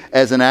aid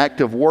as an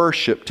act of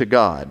worship to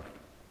God.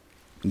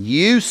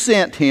 You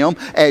sent him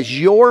as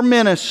your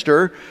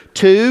minister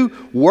to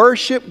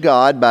worship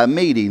God by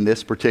meeting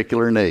this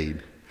particular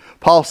need.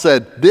 Paul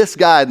said, this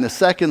guy in the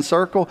second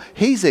circle,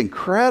 he's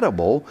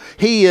incredible.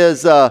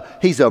 He's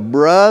a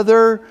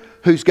brother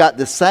who's got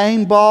the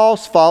same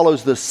boss,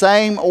 follows the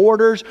same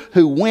orders,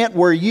 who went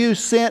where you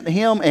sent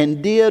him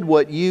and did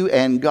what you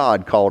and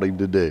God called him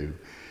to do.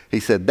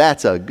 He said,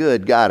 that's a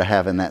good guy to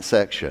have in that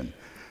section.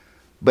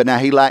 But now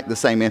he lacked the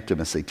same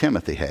intimacy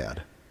Timothy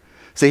had.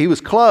 See, he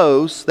was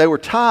close. They were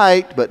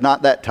tight, but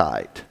not that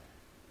tight.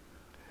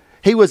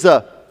 He was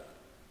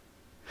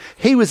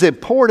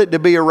important to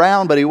be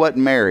around, but he wasn't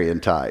merry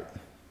and tight.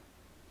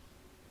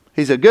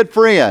 He's a good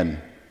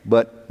friend,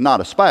 but not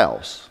a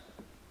spouse,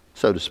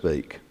 so to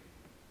speak.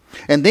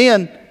 And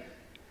then,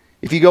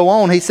 if you go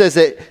on, he says,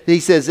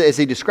 as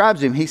he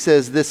describes him, he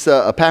says this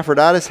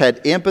Epaphroditus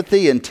had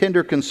empathy and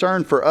tender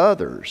concern for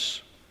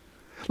others.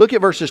 Look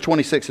at verses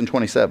 26 and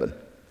 27.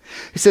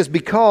 He says,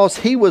 because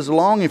he was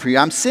longing for you,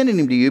 I'm sending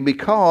him to you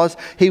because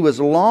he was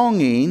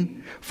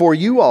longing for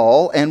you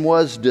all and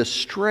was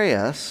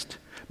distressed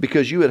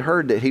because you had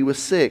heard that he was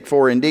sick.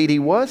 For indeed he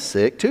was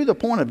sick to the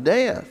point of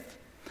death.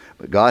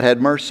 But God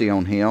had mercy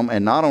on him,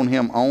 and not on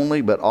him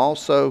only, but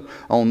also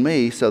on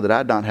me, so that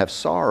I'd not have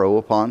sorrow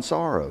upon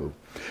sorrow.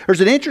 There's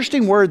an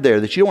interesting word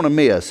there that you don't want to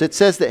miss. It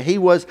says that he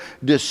was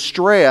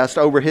distressed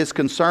over his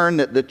concern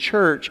that the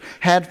church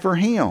had for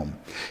him.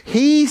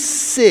 He's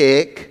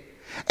sick.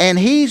 And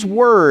he's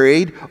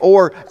worried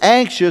or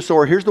anxious,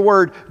 or here's the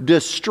word,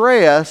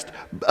 distressed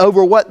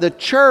over what the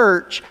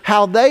church,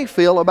 how they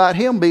feel about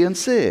him being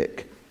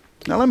sick.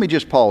 Now let me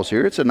just pause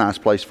here. It's a nice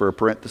place for a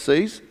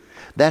parenthesis.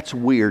 That's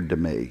weird to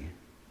me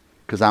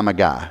because I'm a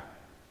guy.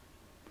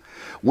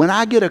 When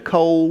I get a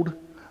cold,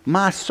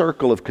 my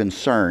circle of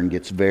concern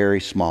gets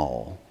very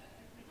small.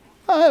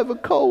 I have a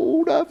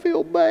cold, I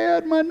feel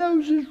bad, my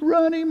nose is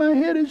runny, my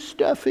head is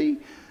stuffy,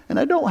 and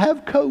I don't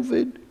have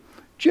COVID.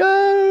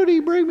 Jody,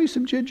 bring me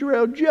some ginger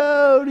ale.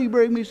 Jody,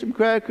 bring me some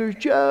crackers.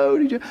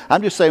 Jody.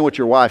 I'm just saying what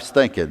your wife's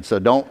thinking. So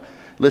don't,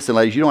 listen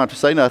ladies, you don't have to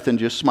say nothing,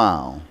 just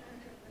smile.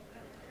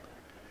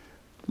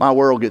 My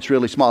world gets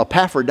really small.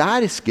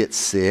 Epaphroditus gets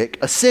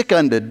sick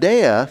unto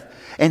death,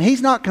 and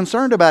he's not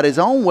concerned about his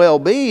own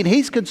well-being.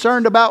 He's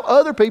concerned about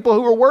other people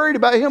who are worried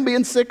about him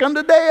being sick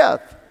unto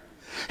death.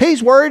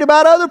 He's worried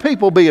about other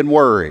people being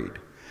worried.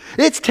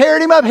 It's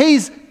tearing him up.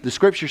 He's the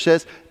Scripture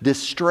says,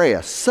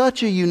 distress.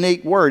 Such a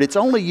unique word. It's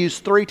only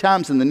used 3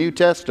 times in the New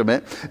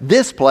Testament.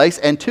 This place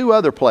and 2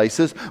 other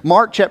places.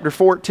 Mark chapter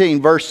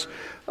 14, verse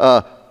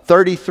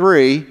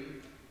 33,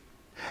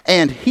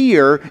 and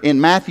here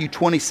in Matthew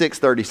 26,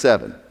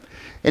 37.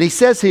 And he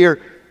says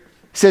here,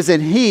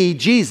 and he,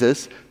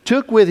 Jesus,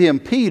 took with him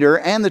Peter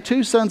and the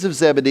 2 sons of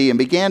Zebedee and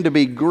began to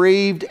be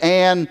grieved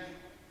and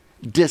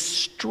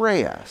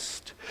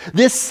distressed.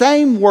 This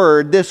same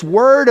word, this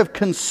word of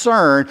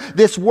concern,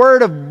 this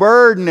word of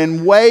burden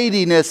and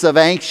weightiness, of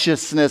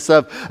anxiousness,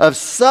 of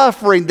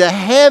suffering, the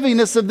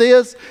heaviness of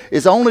this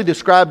is only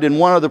described in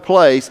one other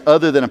place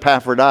other than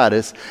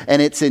Epaphroditus,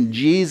 and it's in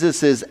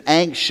Jesus'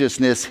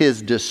 anxiousness,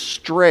 his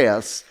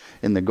distress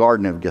in the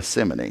Garden of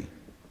Gethsemane.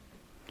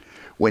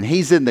 When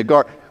he's in the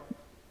garden,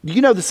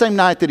 you know, the same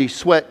night that he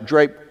sweat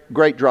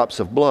great drops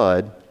of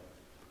blood,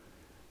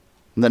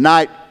 the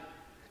night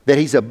that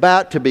he's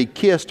about to be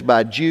kissed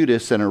by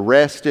Judas and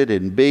arrested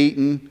and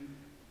beaten,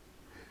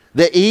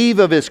 the eve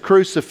of his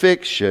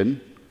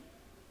crucifixion,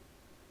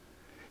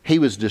 he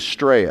was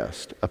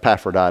distressed.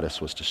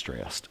 Epaphroditus was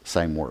distressed.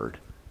 Same word.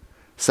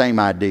 Same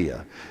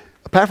idea.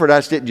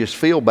 Epaphroditus didn't just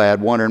feel bad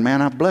wondering,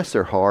 man, I bless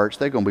their hearts.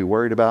 They're going to be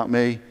worried about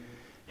me.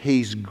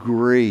 He's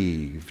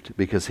grieved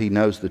because he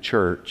knows the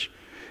church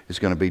is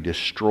going to be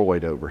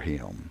destroyed over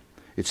him.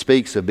 It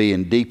speaks of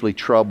being deeply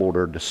troubled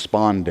or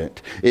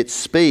despondent. It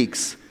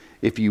speaks,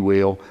 if you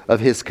will, of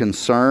his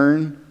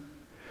concern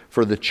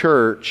for the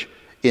church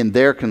in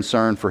their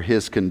concern for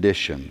his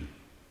condition.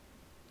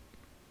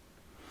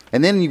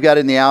 And then you've got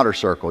in the outer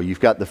circle, you've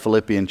got the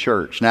Philippian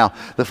church. Now,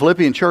 the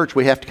Philippian church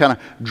we have to kind of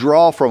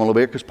draw from a little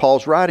bit because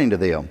Paul's writing to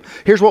them.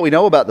 Here's what we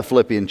know about the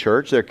Philippian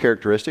church, their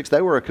characteristics.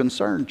 They were a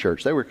concerned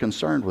church. They were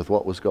concerned with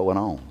what was going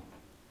on.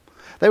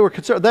 They were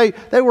concerned.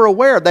 They were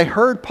aware. They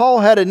heard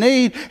Paul had a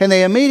need, and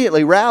they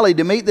immediately rallied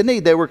to meet the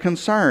need. They were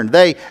concerned.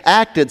 They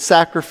acted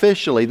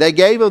sacrificially. They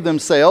gave of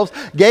themselves,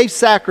 gave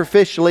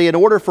sacrificially in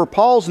order for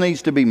Paul's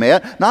needs to be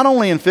met, not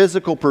only in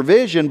physical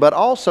provision, but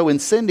also in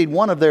sending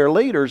one of their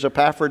leaders,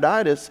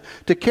 Epaphroditus,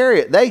 to carry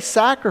it. They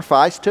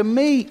sacrificed to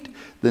meet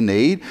the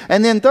need.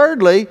 And then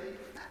thirdly,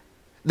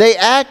 they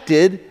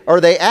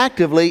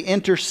actively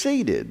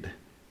interceded.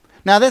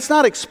 Now, that's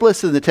not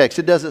explicit in the text.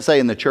 It doesn't say,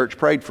 and the church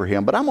prayed for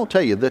him. But I'm going to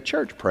tell you, the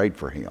church prayed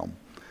for him.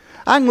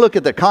 I can look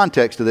at the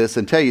context of this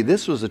and tell you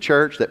this was a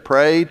church that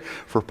prayed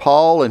for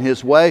Paul and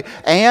his way.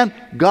 And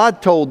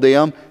God told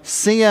them,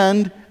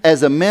 send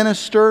as a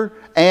minister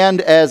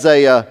and as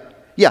a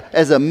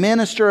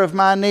minister of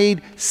my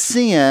need,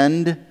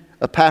 send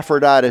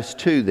Epaphroditus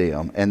to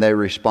them. And they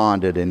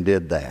responded and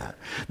did that.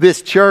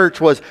 This church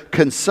was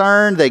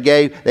concerned. They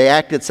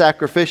acted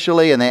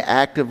sacrificially, and they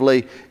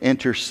actively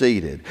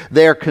interceded.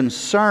 Their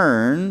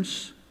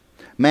concerns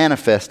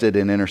manifested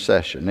in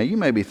intercession. Now you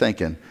may be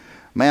thinking,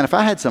 man, if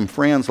I had some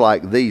friends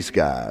like these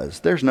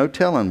guys, there's no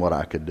telling what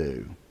I could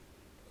do.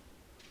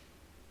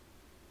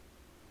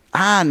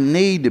 I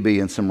need to be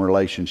in some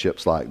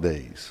relationships like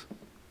these.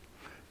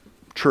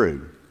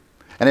 True.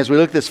 And as we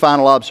look at this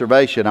final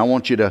observation, I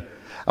want you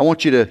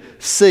to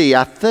see,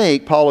 I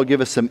think Paul will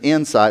give us some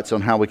insights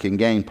on how we can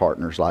gain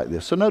partners like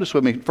this. So notice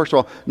with me, first of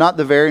all, not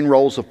the varying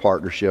roles of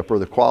partnership or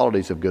the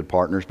qualities of good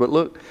partners, but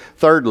look,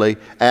 thirdly,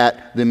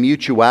 at the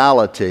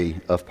mutuality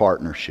of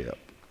partnership.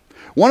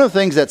 One of the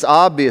things that's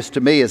obvious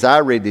to me as I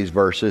read these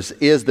verses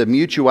is the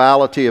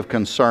mutuality of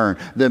concern,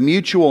 the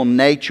mutual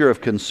nature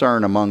of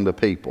concern among the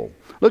people.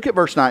 Look at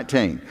verse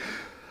 19.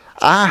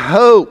 I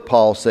hope,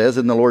 Paul says,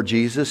 in the Lord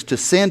Jesus, to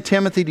send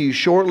Timothy to you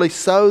shortly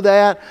so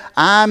that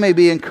I may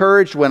be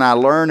encouraged when I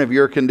learn of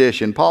your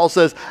condition. Paul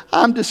says,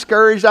 I'm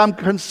discouraged, I'm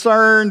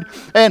concerned,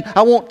 and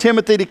I want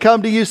Timothy to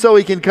come to you so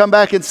he can come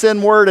back and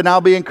send word, and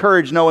I'll be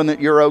encouraged knowing that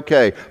you're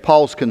okay.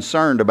 Paul's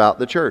concerned about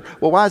the church.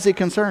 Well, why is he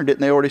concerned? Didn't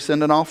they already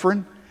send an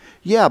offering?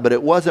 Yeah, but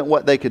it wasn't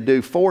what they could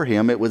do for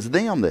him. It was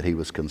them that he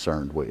was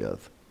concerned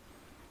with.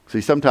 See,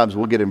 sometimes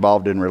we'll get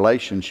involved in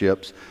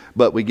relationships,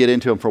 but we get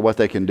into them for what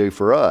they can do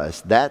for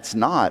us. That's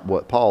not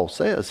what Paul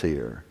says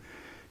here.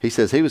 He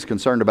says he was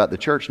concerned about the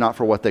church, not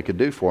for what they could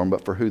do for him,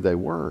 but for who they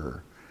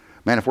were.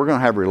 Man, if we're going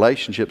to have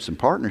relationships and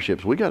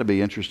partnerships, we got to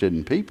be interested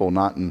in people,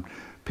 not in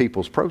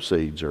people's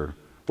proceeds or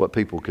what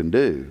people can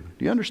do.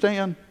 Do you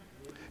understand?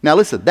 Now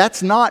listen,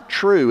 that's not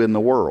true in the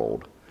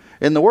world.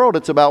 In the world,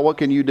 it's about what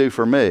can you do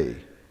for me.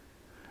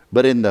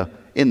 But in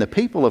the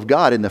people of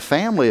God, in the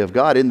family of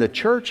God, in the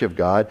church of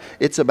God,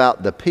 it's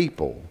about the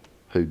people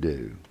who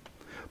do.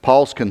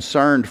 Paul's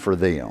concerned for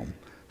them,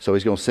 so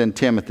he's going to send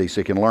Timothy so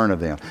he can learn of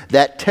them.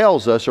 That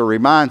tells us or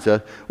reminds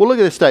us, well, look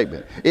at this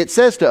statement. It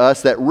says to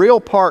us that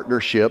real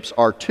partnerships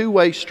are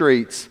two-way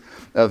streets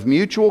of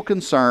mutual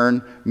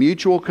concern,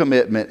 mutual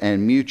commitment,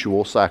 and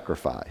mutual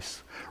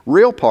sacrifice.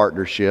 Real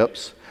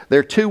partnerships,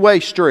 they're two-way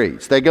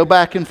streets. They go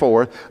back and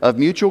forth of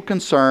mutual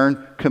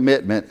concern,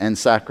 commitment, and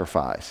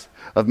sacrifice.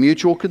 Of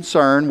mutual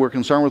concern, we're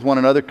concerned with one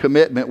another.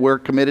 Commitment, we're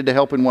committed to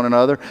helping one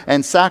another.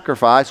 And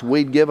sacrifice,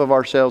 we'd give of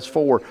ourselves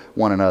for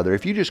one another.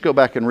 If you just go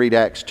back and read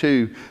Acts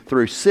 2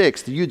 through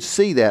 6, you'd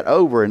see that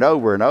over and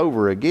over and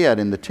over again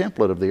in the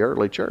template of the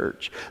early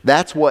church.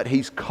 That's what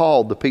he's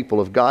called the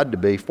people of God to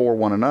be for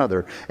one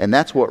another. And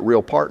that's what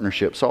real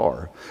partnerships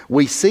are.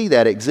 We see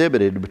that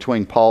exhibited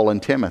between Paul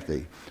and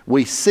Timothy.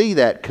 We see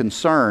that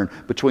concern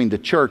between the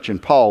church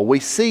and Paul. We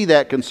see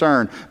that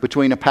concern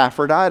between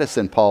Epaphroditus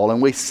and Paul.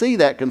 And we see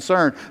that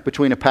concern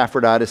between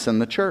Epaphroditus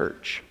and the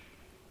church.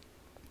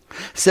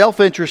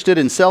 Self-interested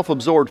and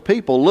self-absorbed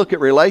people look at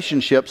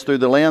relationships through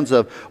the lens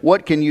of,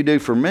 what can you do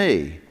for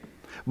me?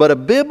 But a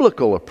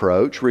biblical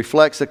approach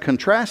reflects a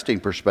contrasting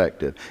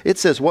perspective. It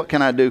says, what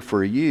can I do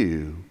for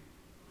you?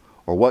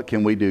 Or what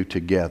can we do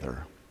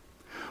together?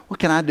 What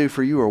can I do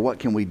for you, or what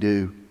can we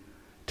do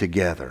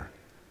together?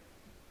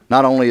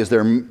 Not only is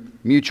there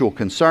mutual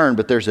concern,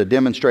 but there's a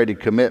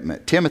demonstrated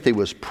commitment. Timothy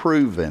was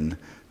proven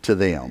to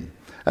them.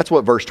 That's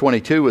what verse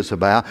 22 is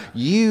about.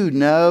 You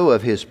know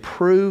of his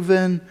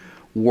proven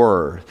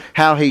worth,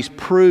 how he's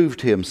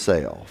proved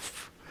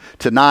himself.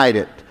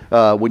 Tonight,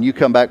 when you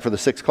come back for the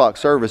 6 o'clock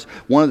service,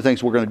 one of the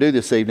things we're going to do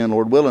this evening,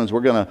 Lord willing, is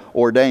we're going to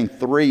ordain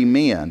 3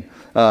 men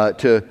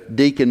to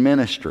deacon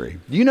ministry.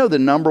 Do you know the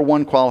number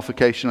one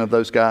qualification of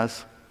those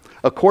guys?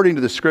 According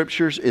to the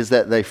Scriptures, is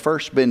that they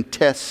first been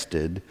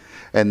tested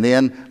and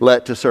then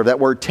let to serve. That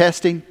word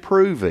testing,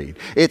 proving.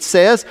 It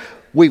says,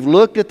 we've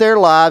looked at their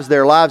lives.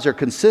 Their lives are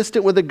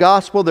consistent with the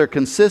gospel. They're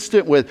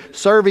consistent with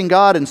serving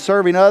God and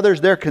serving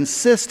others. They're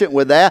consistent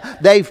with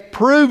that. They've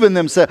proven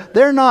themselves.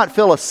 They're not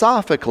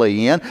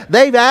philosophically in.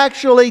 They've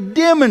actually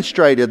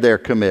demonstrated their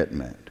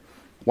commitment.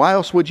 Why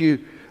else would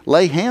you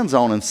lay hands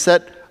on and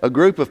set a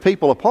group of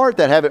people apart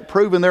that haven't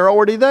proven they're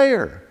already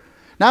there?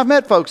 Now, I've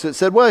met folks that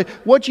said, well,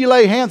 once you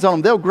lay hands on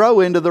them, they'll grow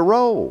into the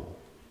role.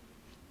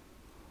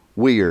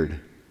 Weird.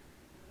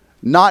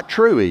 Not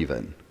true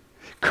even.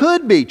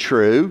 Could be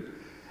true,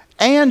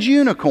 and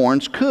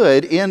unicorns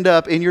could end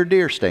up in your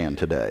deer stand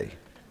today.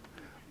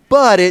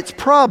 But it's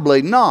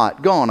probably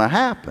not going to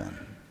happen.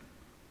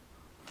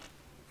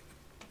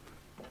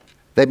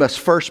 They must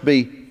first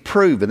be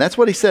proven. That's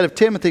what he said of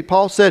Timothy.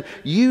 Paul said,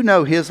 you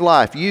know his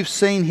life. You've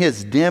seen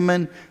his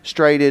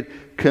demonstrated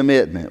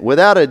commitment.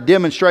 Without a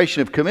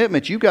demonstration of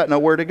commitment, you've got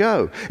nowhere to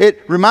go.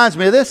 It reminds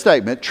me of this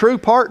statement. True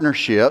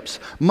partnerships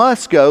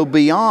must go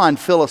beyond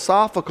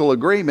philosophical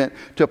agreement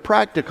to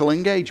practical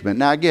engagement.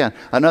 Now again,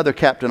 another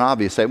Captain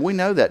Obvious statement. We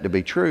know that to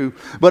be true.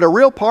 But a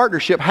real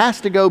partnership has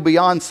to go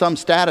beyond some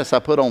status I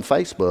put on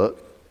Facebook.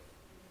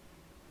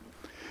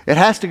 It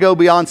has to go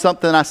beyond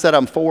something I said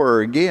I'm for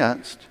or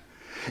against.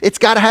 It's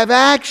got to have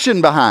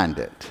action behind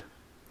it.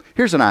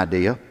 Here's an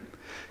idea.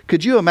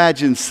 Could you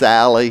imagine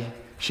Sally?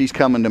 She's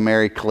coming to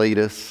marry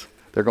Cletus.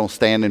 They're going to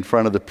stand in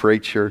front of the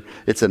preacher.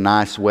 It's a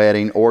nice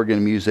wedding,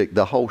 organ music,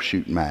 the whole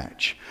shooting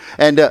match.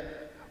 And,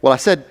 I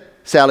said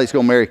Sally's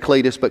going to marry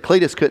Cletus, but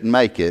Cletus couldn't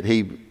make it.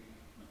 He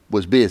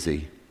was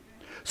busy.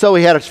 So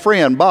he had his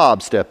friend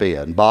Bob step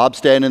in. Bob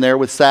standing there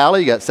with Sally.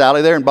 You got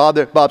Sally there and Bob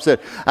there. Bob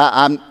said,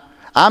 I'm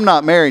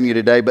not marrying you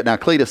today, but now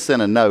Cletus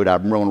sent a note.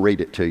 I'm going to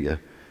read it to you.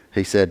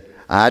 He said,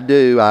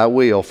 I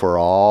will for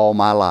all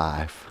my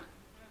life.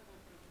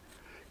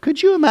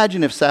 Could you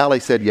imagine if Sally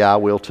said, yeah, I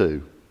will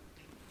too?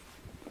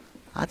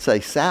 I'd say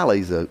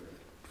Sally's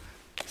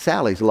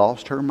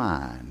lost her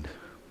mind.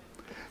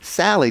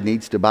 Sally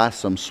needs to buy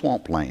some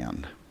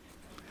swampland,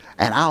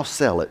 and I'll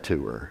sell it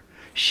to her.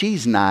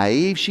 She's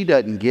naive. She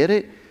doesn't get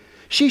it.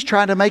 She's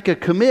trying to make a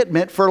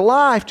commitment for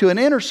life to an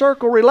inner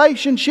circle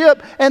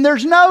relationship, and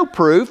there's no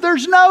proof.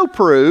 There's no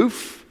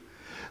proof.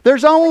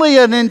 There's only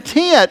an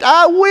intent.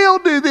 I will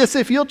do this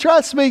if you'll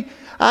trust me.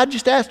 I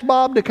just asked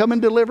Bob to come and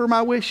deliver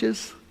my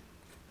wishes.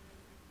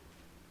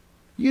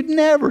 You'd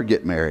never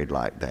get married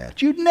like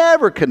that. You'd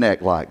never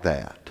connect like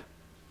that.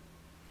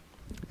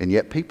 And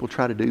yet people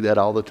try to do that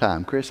all the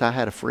time. Chris, I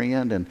had a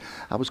friend and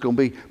I was going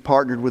to be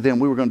partnered with them.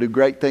 We were going to do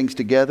great things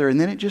together, and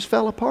then it just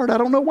fell apart. I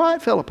don't know why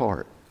it fell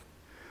apart.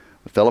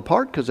 It fell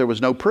apart because there was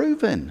no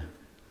proving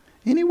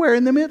anywhere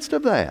in the midst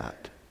of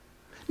that.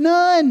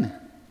 None.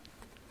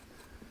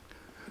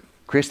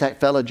 Chris,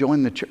 that fella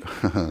joined the church.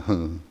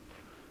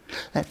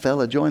 That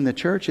fella joined the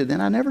church, and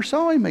then I never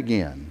saw him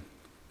again.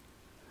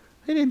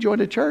 He didn't join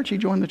the church. He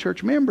joined the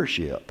church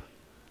membership.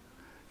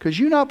 Because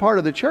you're not part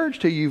of the church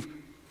till you've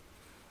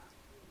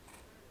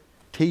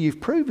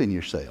proven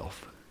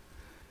yourself.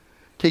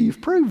 Till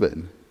you've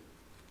proven.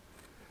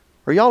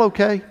 Are y'all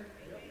okay?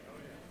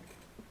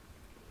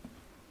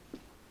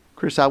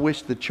 Chris, I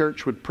wish the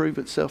church would prove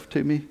itself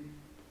to me.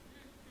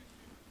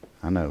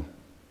 I know.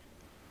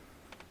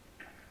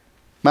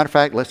 Matter of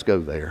fact, let's go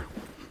there.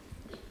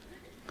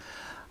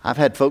 I've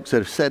had folks that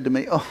have said to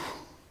me,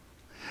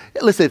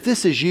 listen, if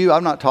this is you,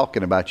 I'm not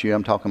talking about you.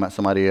 I'm talking about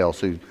somebody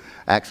else who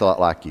acts a lot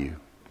like you.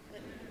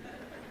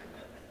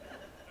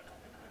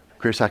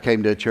 Chris, I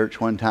came to a church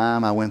one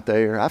time. I went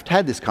there. I've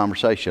had this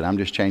conversation. I'm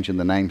just changing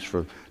the names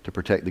to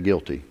protect the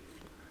guilty.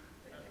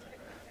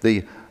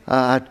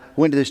 I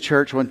went to this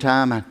church one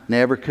time. I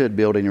never could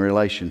build any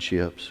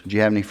relationships. Did you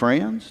have any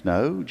friends?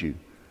 No. Did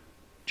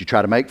you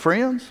try to make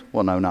friends?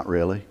 Well, no, not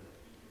really.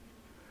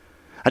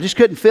 I just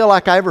couldn't feel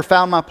like I ever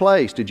found my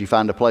place. Did you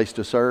find a place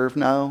to serve?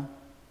 No.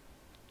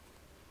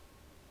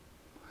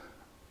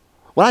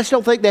 Well, I just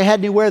don't think they had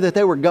anywhere that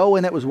they were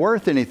going that was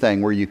worth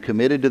anything. Were you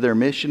committed to their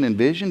mission and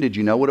vision? Did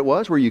you know what it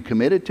was? Were you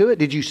committed to it?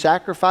 Did you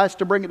sacrifice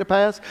to bring it to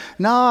pass?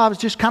 No, I was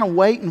just kind of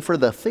waiting for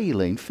the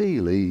feelings.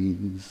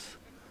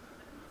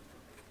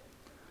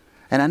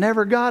 And I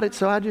never got it,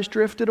 so I just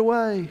drifted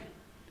away.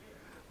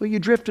 Well, you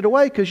drifted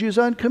away because you was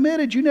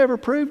uncommitted. You never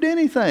proved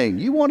anything.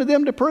 You wanted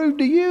them to prove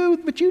to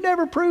you, but you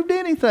never proved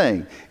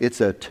anything.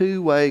 It's a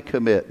two-way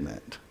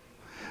commitment.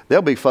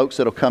 There'll be folks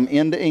that'll come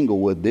into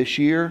Inglewood this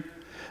year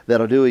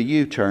that'll do a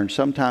U-turn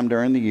sometime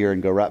during the year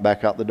and go right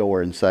back out the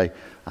door and say,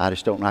 I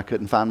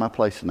couldn't find my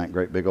place in that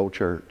great big old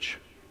church.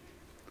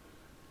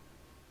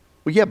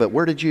 Well, yeah, but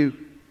where did you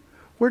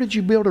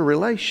build a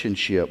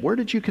relationship? Where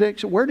did you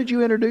connect? Where did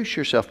you introduce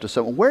yourself to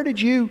someone? Where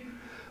did you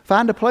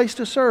find a place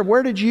to serve?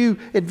 Where did you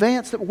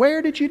advance?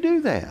 Where did you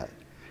do that?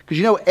 Because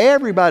you know,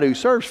 everybody who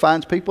serves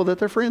finds people that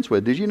they're friends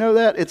with. Did you know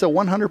that? It's a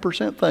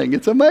 100% thing.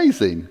 It's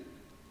amazing.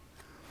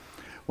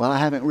 Well, I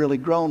haven't really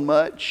grown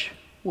much.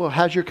 Well,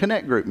 how's your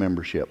Connect group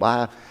membership?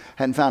 I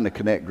hadn't found a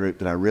Connect group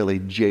that I really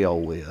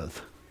gel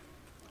with.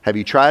 Have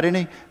you tried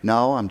any?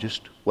 No, I'm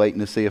just waiting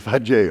to see if I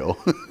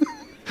gel.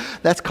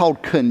 That's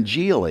called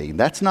congealing.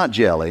 That's not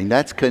gelling.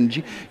 That's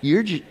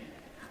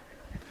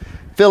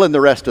fill in the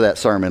rest of that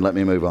sermon. Let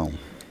me move on.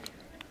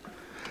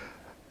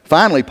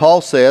 Finally, Paul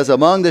says,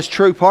 among this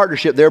true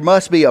partnership, there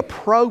must be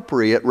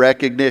appropriate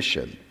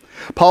recognition.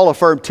 Paul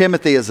affirmed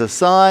Timothy as a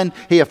son.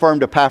 He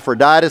affirmed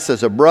Epaphroditus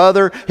as a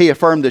brother. He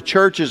affirmed the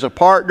church as a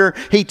partner.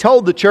 He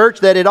told the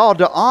church that it ought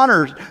to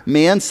honor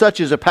men such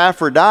as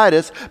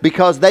Epaphroditus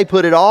because they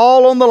put it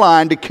all on the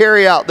line to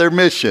carry out their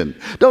mission.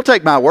 Don't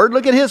take my word.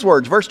 Look at his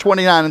words, verse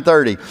 29 and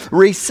 30.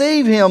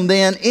 Receive him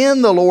then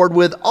in the Lord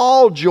with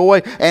all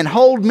joy and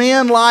hold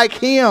men like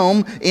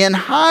him in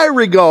high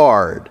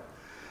regard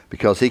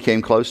because he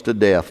came close to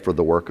death for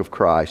the work of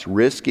Christ,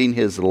 risking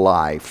his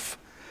life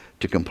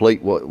to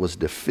complete what was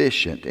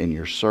deficient in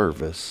your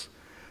service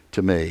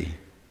to me.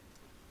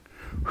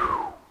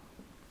 Whew.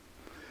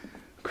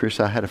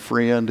 Chris, I had a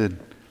friend and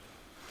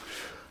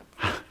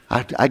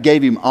I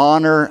gave him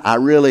honor. I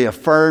really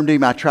affirmed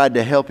him. I tried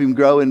to help him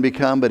grow and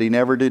become, but he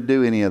never did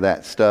do any of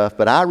that stuff.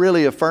 But I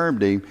really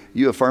affirmed him.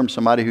 You affirmed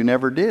somebody who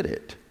never did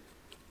it.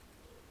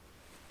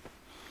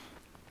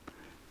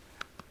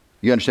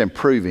 You understand,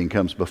 proving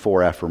comes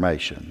before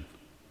affirmation.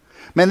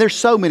 Man, there's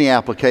so many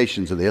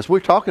applications of this.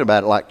 We're talking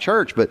about it like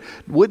church, but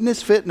wouldn't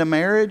this fit in a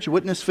marriage?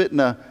 Wouldn't this fit in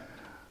a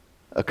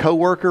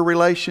co-worker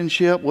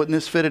relationship? Wouldn't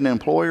this fit in an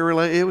employer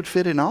relationship? It would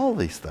fit in all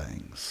these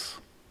things.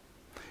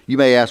 You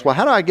may ask, well,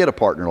 how do I get a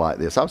partner like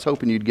this? I was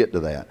hoping you'd get to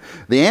that.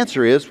 The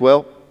answer is,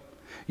 well,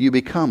 you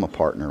become a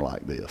partner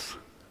like this.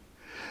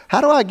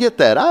 How do I get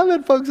that? I've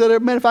had folks that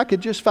have, man, if I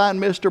could just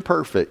find Mr.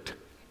 Perfect.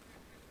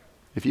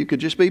 If you could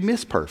just be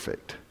Miss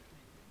Perfect.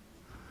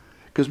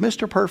 Because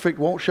Mr. Perfect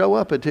won't show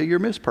up until you're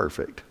Miss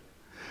Perfect.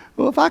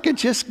 Well, if I could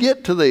just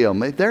get to them,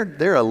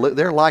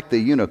 they're like the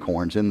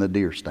unicorns in the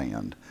deer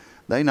stand.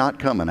 They're not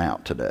coming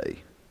out today.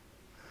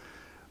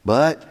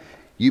 But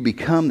you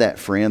become that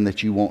friend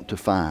that you want to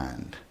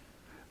find.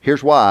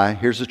 Here's why.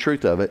 Here's the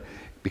truth of it.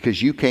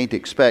 Because you can't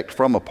expect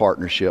from a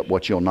partnership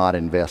what you'll not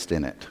invest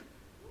in it.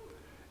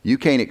 You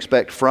can't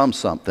expect from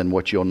something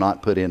what you'll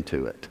not put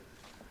into it.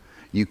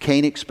 You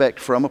can't expect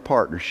from a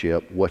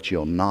partnership what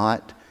you'll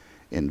not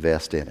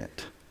invest in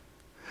it.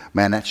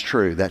 Man, that's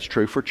true. That's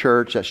true for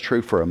church. That's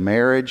true for a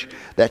marriage.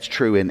 That's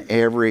true in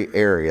every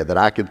area that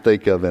I can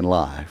think of in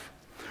life.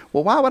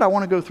 Well, why would I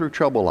want to go through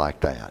trouble like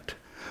that?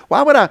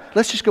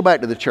 Let's just go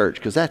back to the church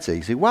because that's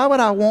easy. Why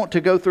would I want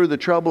to go through the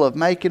trouble of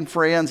making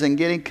friends and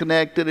getting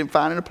connected and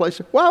finding a place?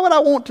 Why would I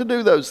want to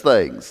do those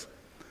things?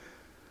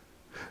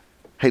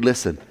 Hey,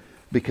 listen,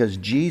 because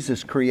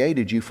Jesus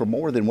created you for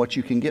more than what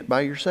you can get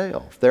by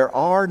yourself. There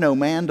are no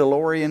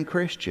Mandalorian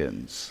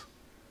Christians.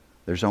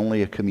 There's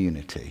only a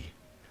community.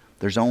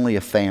 There's only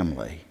a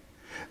family.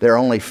 There are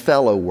only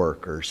fellow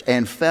workers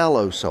and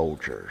fellow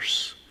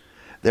soldiers.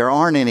 There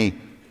aren't any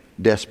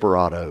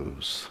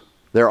desperados.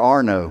 There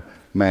are no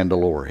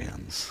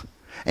Mandalorians.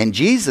 And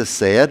Jesus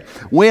said,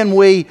 when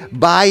we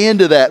buy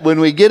into that, when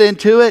we get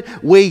into it,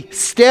 we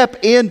step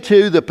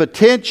into the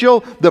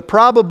potential, the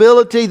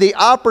probability, the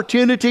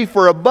opportunity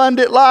for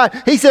abundant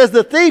life. He says,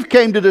 the thief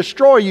came to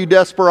destroy you,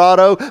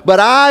 desperado, but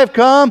I've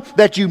come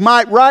that you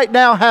might right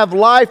now have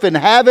life and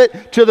have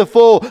it to the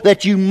full,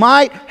 that you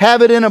might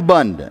have it in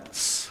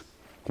abundance.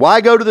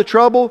 Why go to the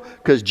trouble?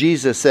 Because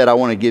Jesus said, I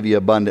want to give you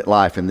abundant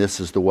life, and this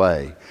is the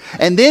way.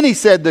 And then he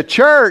said the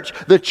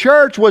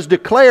church was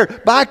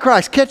declared by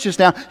Christ. Catch this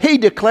now. He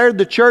declared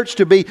the church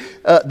to be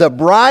the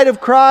bride of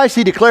Christ.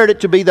 He declared it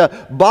to be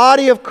the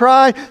body of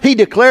Christ. He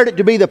declared it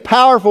to be the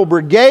powerful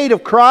brigade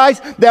of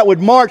Christ that would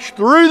march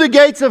through the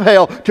gates of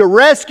hell to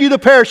rescue the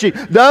perishing,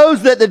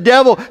 those that the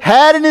devil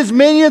had in his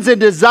minions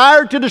and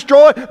desired to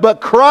destroy,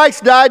 but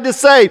Christ died to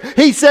save.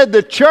 He said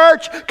the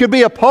church could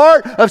be a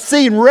part of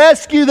seeing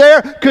rescue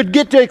there, could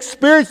get to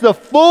experience the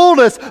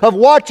fullness of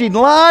watching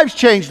lives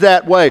change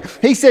that way.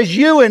 He says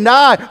you and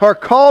I are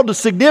called to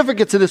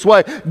significance in this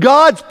way.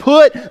 God's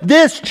put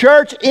this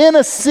church in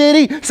a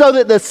city so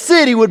that the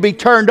city would be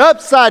turned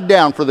upside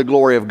down for the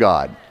glory of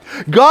God.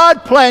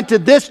 God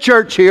planted this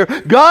church here.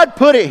 God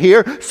put it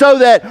here so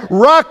that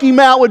Rocky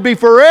Mount would be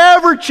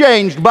forever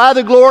changed by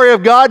the glory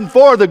of God and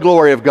for the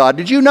glory of God.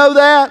 Did you know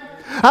that?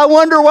 I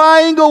wonder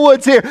why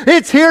Inglewood's here.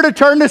 It's here to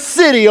turn the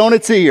city on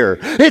its ear.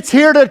 It's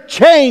here to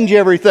change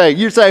everything.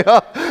 You say,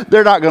 oh,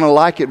 they're not going to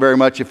like it very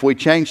much if we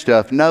change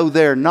stuff. No,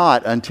 they're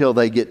not until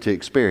they get to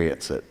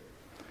experience it.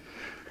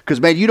 Because,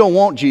 man, you don't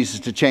want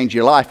Jesus to change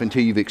your life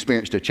until you've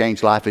experienced a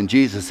changed life in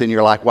Jesus. And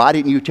you're like, why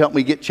didn't you help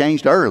me get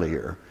changed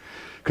earlier?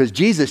 Because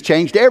Jesus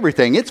changed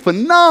everything. It's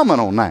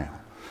phenomenal now.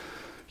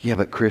 Yeah,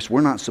 but Chris,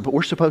 we're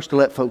supposed to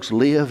let folks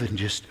live and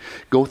just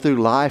go through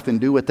life and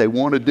do what they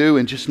want to do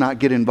and just not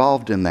get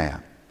involved in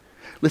that.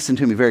 Listen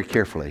to me very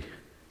carefully.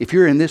 If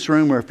you're in this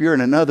room or if you're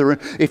in another room,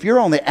 if you're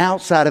on the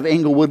outside of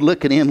Inglewood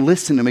looking in,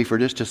 listen to me for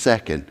just a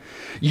second.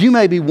 You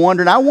may be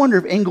wondering, I wonder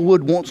if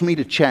Inglewood wants me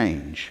to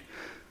change.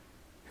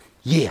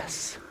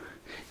 Yes.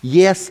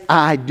 Yes,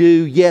 I do.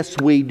 Yes,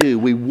 we do.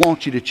 We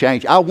want you to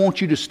change. I want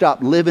you to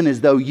stop living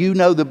as though you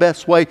know the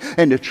best way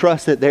and to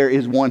trust that there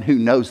is one who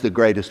knows the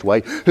greatest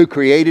way, who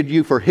created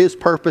you for His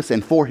purpose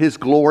and for His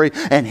glory,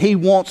 and He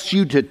wants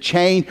you to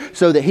change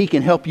so that He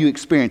can help you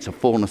experience a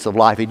fullness of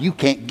life, and you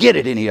can't get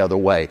it any other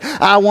way.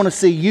 I want to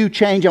see you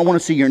change. I want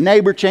to see your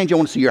neighbor change. I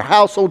want to see your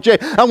household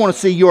change. I want to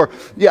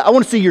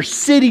see your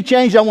city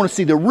change. I want to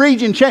see the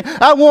region change.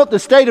 I want the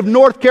state of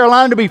North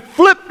Carolina to be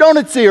flipped on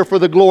its ear for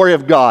the glory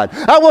of God.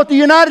 I want the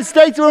United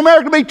States of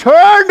America to be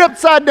turned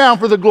upside down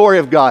for the glory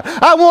of God.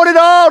 I want it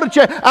all to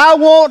change. I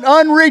want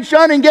unreached,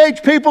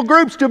 unengaged people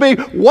groups to be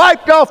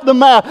wiped off the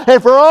map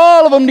and for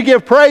all of them to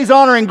give praise,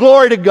 honor, and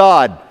glory to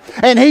God.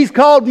 And He's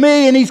called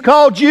me and He's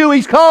called you.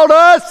 He's called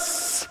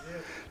us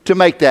to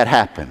make that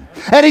happen.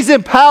 And He's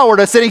empowered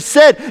us. And He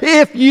said,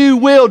 if you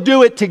will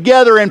do it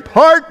together in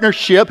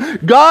partnership,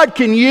 God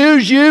can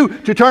use you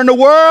to turn the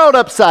world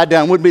upside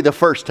down. Wouldn't be the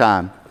first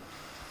time.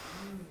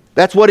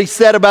 That's what He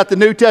said about the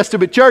New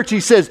Testament church. He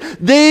says,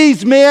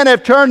 these men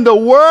have turned the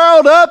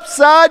world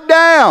upside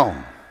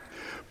down.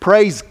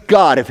 Praise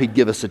God if He'd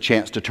give us a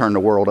chance to turn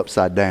the world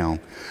upside down.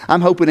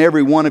 I'm hoping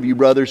every one of you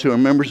brothers who are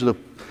members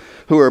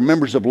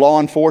of law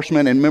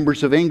enforcement and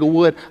members of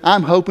Inglewood,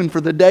 I'm hoping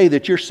for the day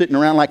that you're sitting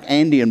around like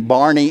Andy and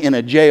Barney in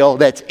a jail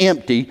that's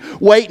empty,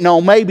 waiting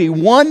on maybe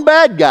one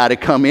bad guy to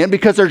come in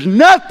because there's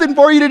nothing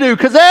for you to do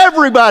because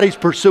everybody's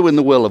pursuing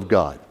the will of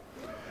God.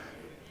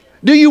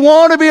 Do you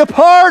want to be a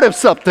part of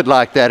something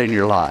like that in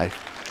your life?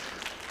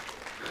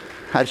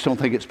 I just don't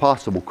think it's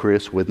possible,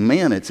 Chris. With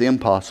men, it's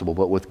impossible,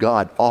 but with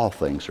God, all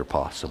things are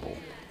possible.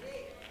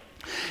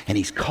 And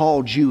He's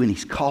called you and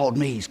He's called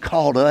me. He's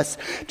called us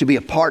to be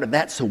a part of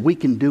that so we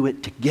can do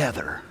it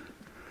together,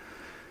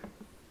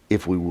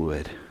 if we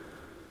would.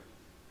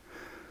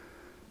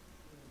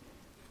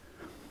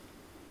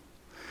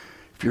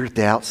 If you're at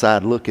the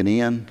outside looking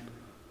in,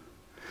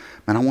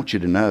 man, I want you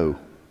to know,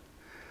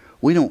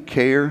 we don't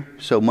care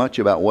so much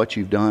about what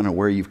you've done or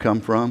where you've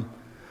come from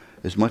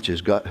as much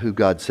as who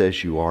God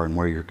says you are and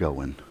where you're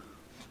going.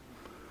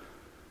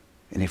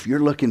 And if you're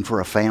looking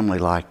for a family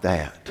like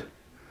that,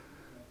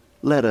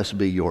 let us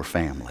be your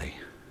family.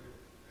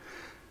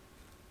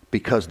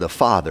 Because the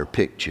Father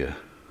picked you.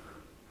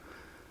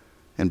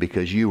 And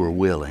because you were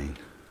willing.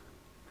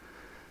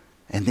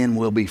 And then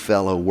we'll be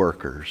fellow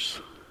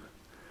workers,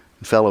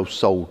 fellow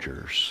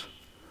soldiers,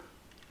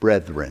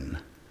 brethren,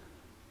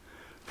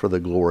 for the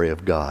glory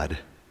of God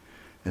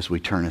as we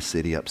turn a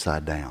city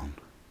upside down.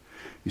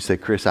 You say,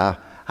 Chris, I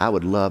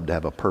would love to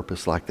have a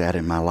purpose like that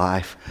in my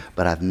life,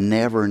 but I've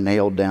never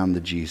nailed down the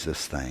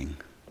Jesus thing.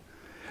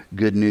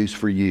 Good news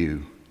for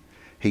you.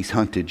 He's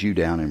hunted you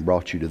down and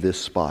brought you to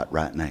this spot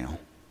right now.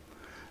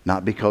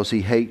 Not because He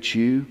hates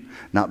you,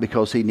 not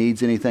because He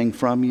needs anything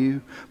from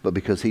you, but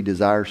because He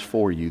desires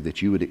for you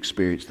that you would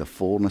experience the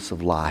fullness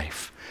of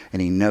life.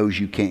 And He knows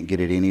you can't get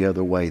it any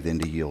other way than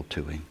to yield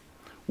to Him.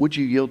 Would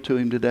you yield to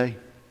Him today?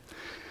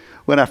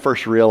 When I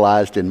first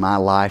realized in my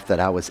life that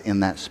I was in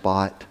that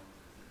spot,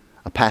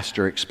 a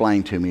pastor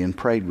explained to me and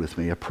prayed with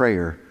me a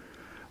prayer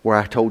where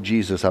I told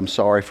Jesus, I'm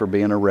sorry for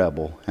being a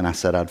rebel, and I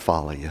said I'd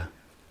follow you.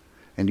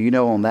 And you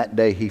know, on that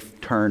day, He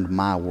turned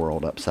my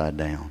world upside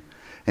down.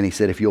 And He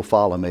said, if you'll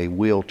follow me,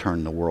 we'll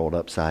turn the world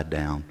upside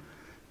down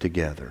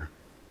together.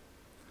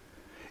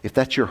 If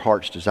that's your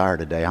heart's desire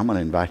today, I'm going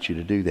to invite you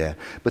to do that.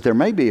 But there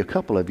may be a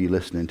couple of you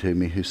listening to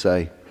me who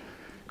say,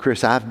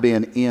 Chris, I've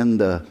been in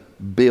the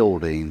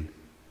building.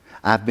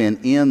 I've been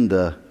in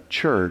the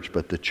church,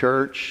 but the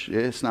church,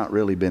 it's not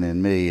really been in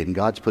me, and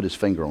God's put his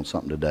finger on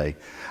something today.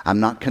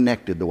 I'm not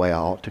connected the way I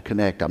ought to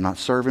connect. I'm not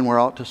serving where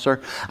I ought to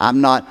serve. I've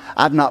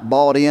not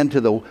bought into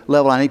the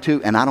level I need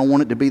to, and I don't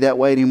want it to be that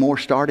way anymore.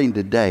 Starting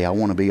today, I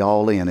want to be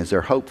all in. Is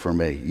there hope for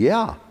me?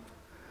 Yeah.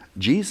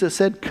 Jesus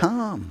said,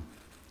 come,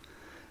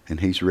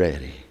 and he's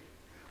ready.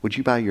 Would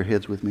you bow your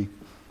heads with me?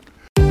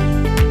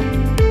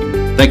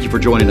 Thank you for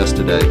joining us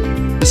today.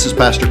 This is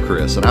Pastor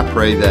Chris, and I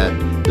pray that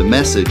the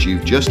message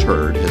you've just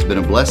heard has been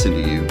a blessing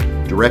to you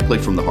directly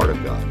from the heart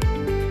of God.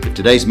 If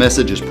today's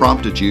message has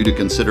prompted you to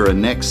consider a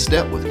next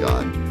step with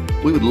God,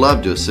 we would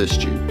love to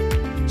assist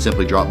you.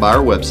 Simply drop by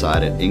our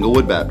website at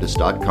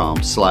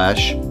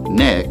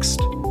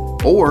inglewoodbaptist.com/next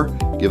or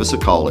give us a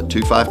call at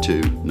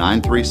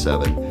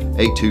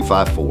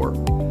 252-937-8254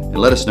 and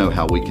let us know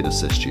how we can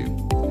assist you.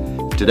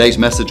 If today's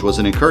message was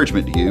an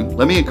encouragement to you,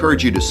 let me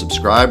encourage you to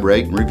subscribe,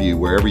 rate, and review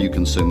wherever you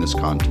consume this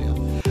content.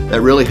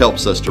 That really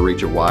helps us to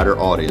reach a wider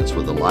audience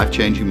with a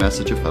life-changing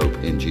message of hope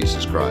in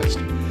Jesus Christ.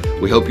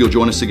 We hope you'll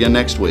join us again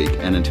next week,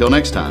 and until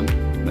next time,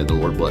 may the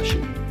Lord bless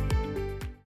you.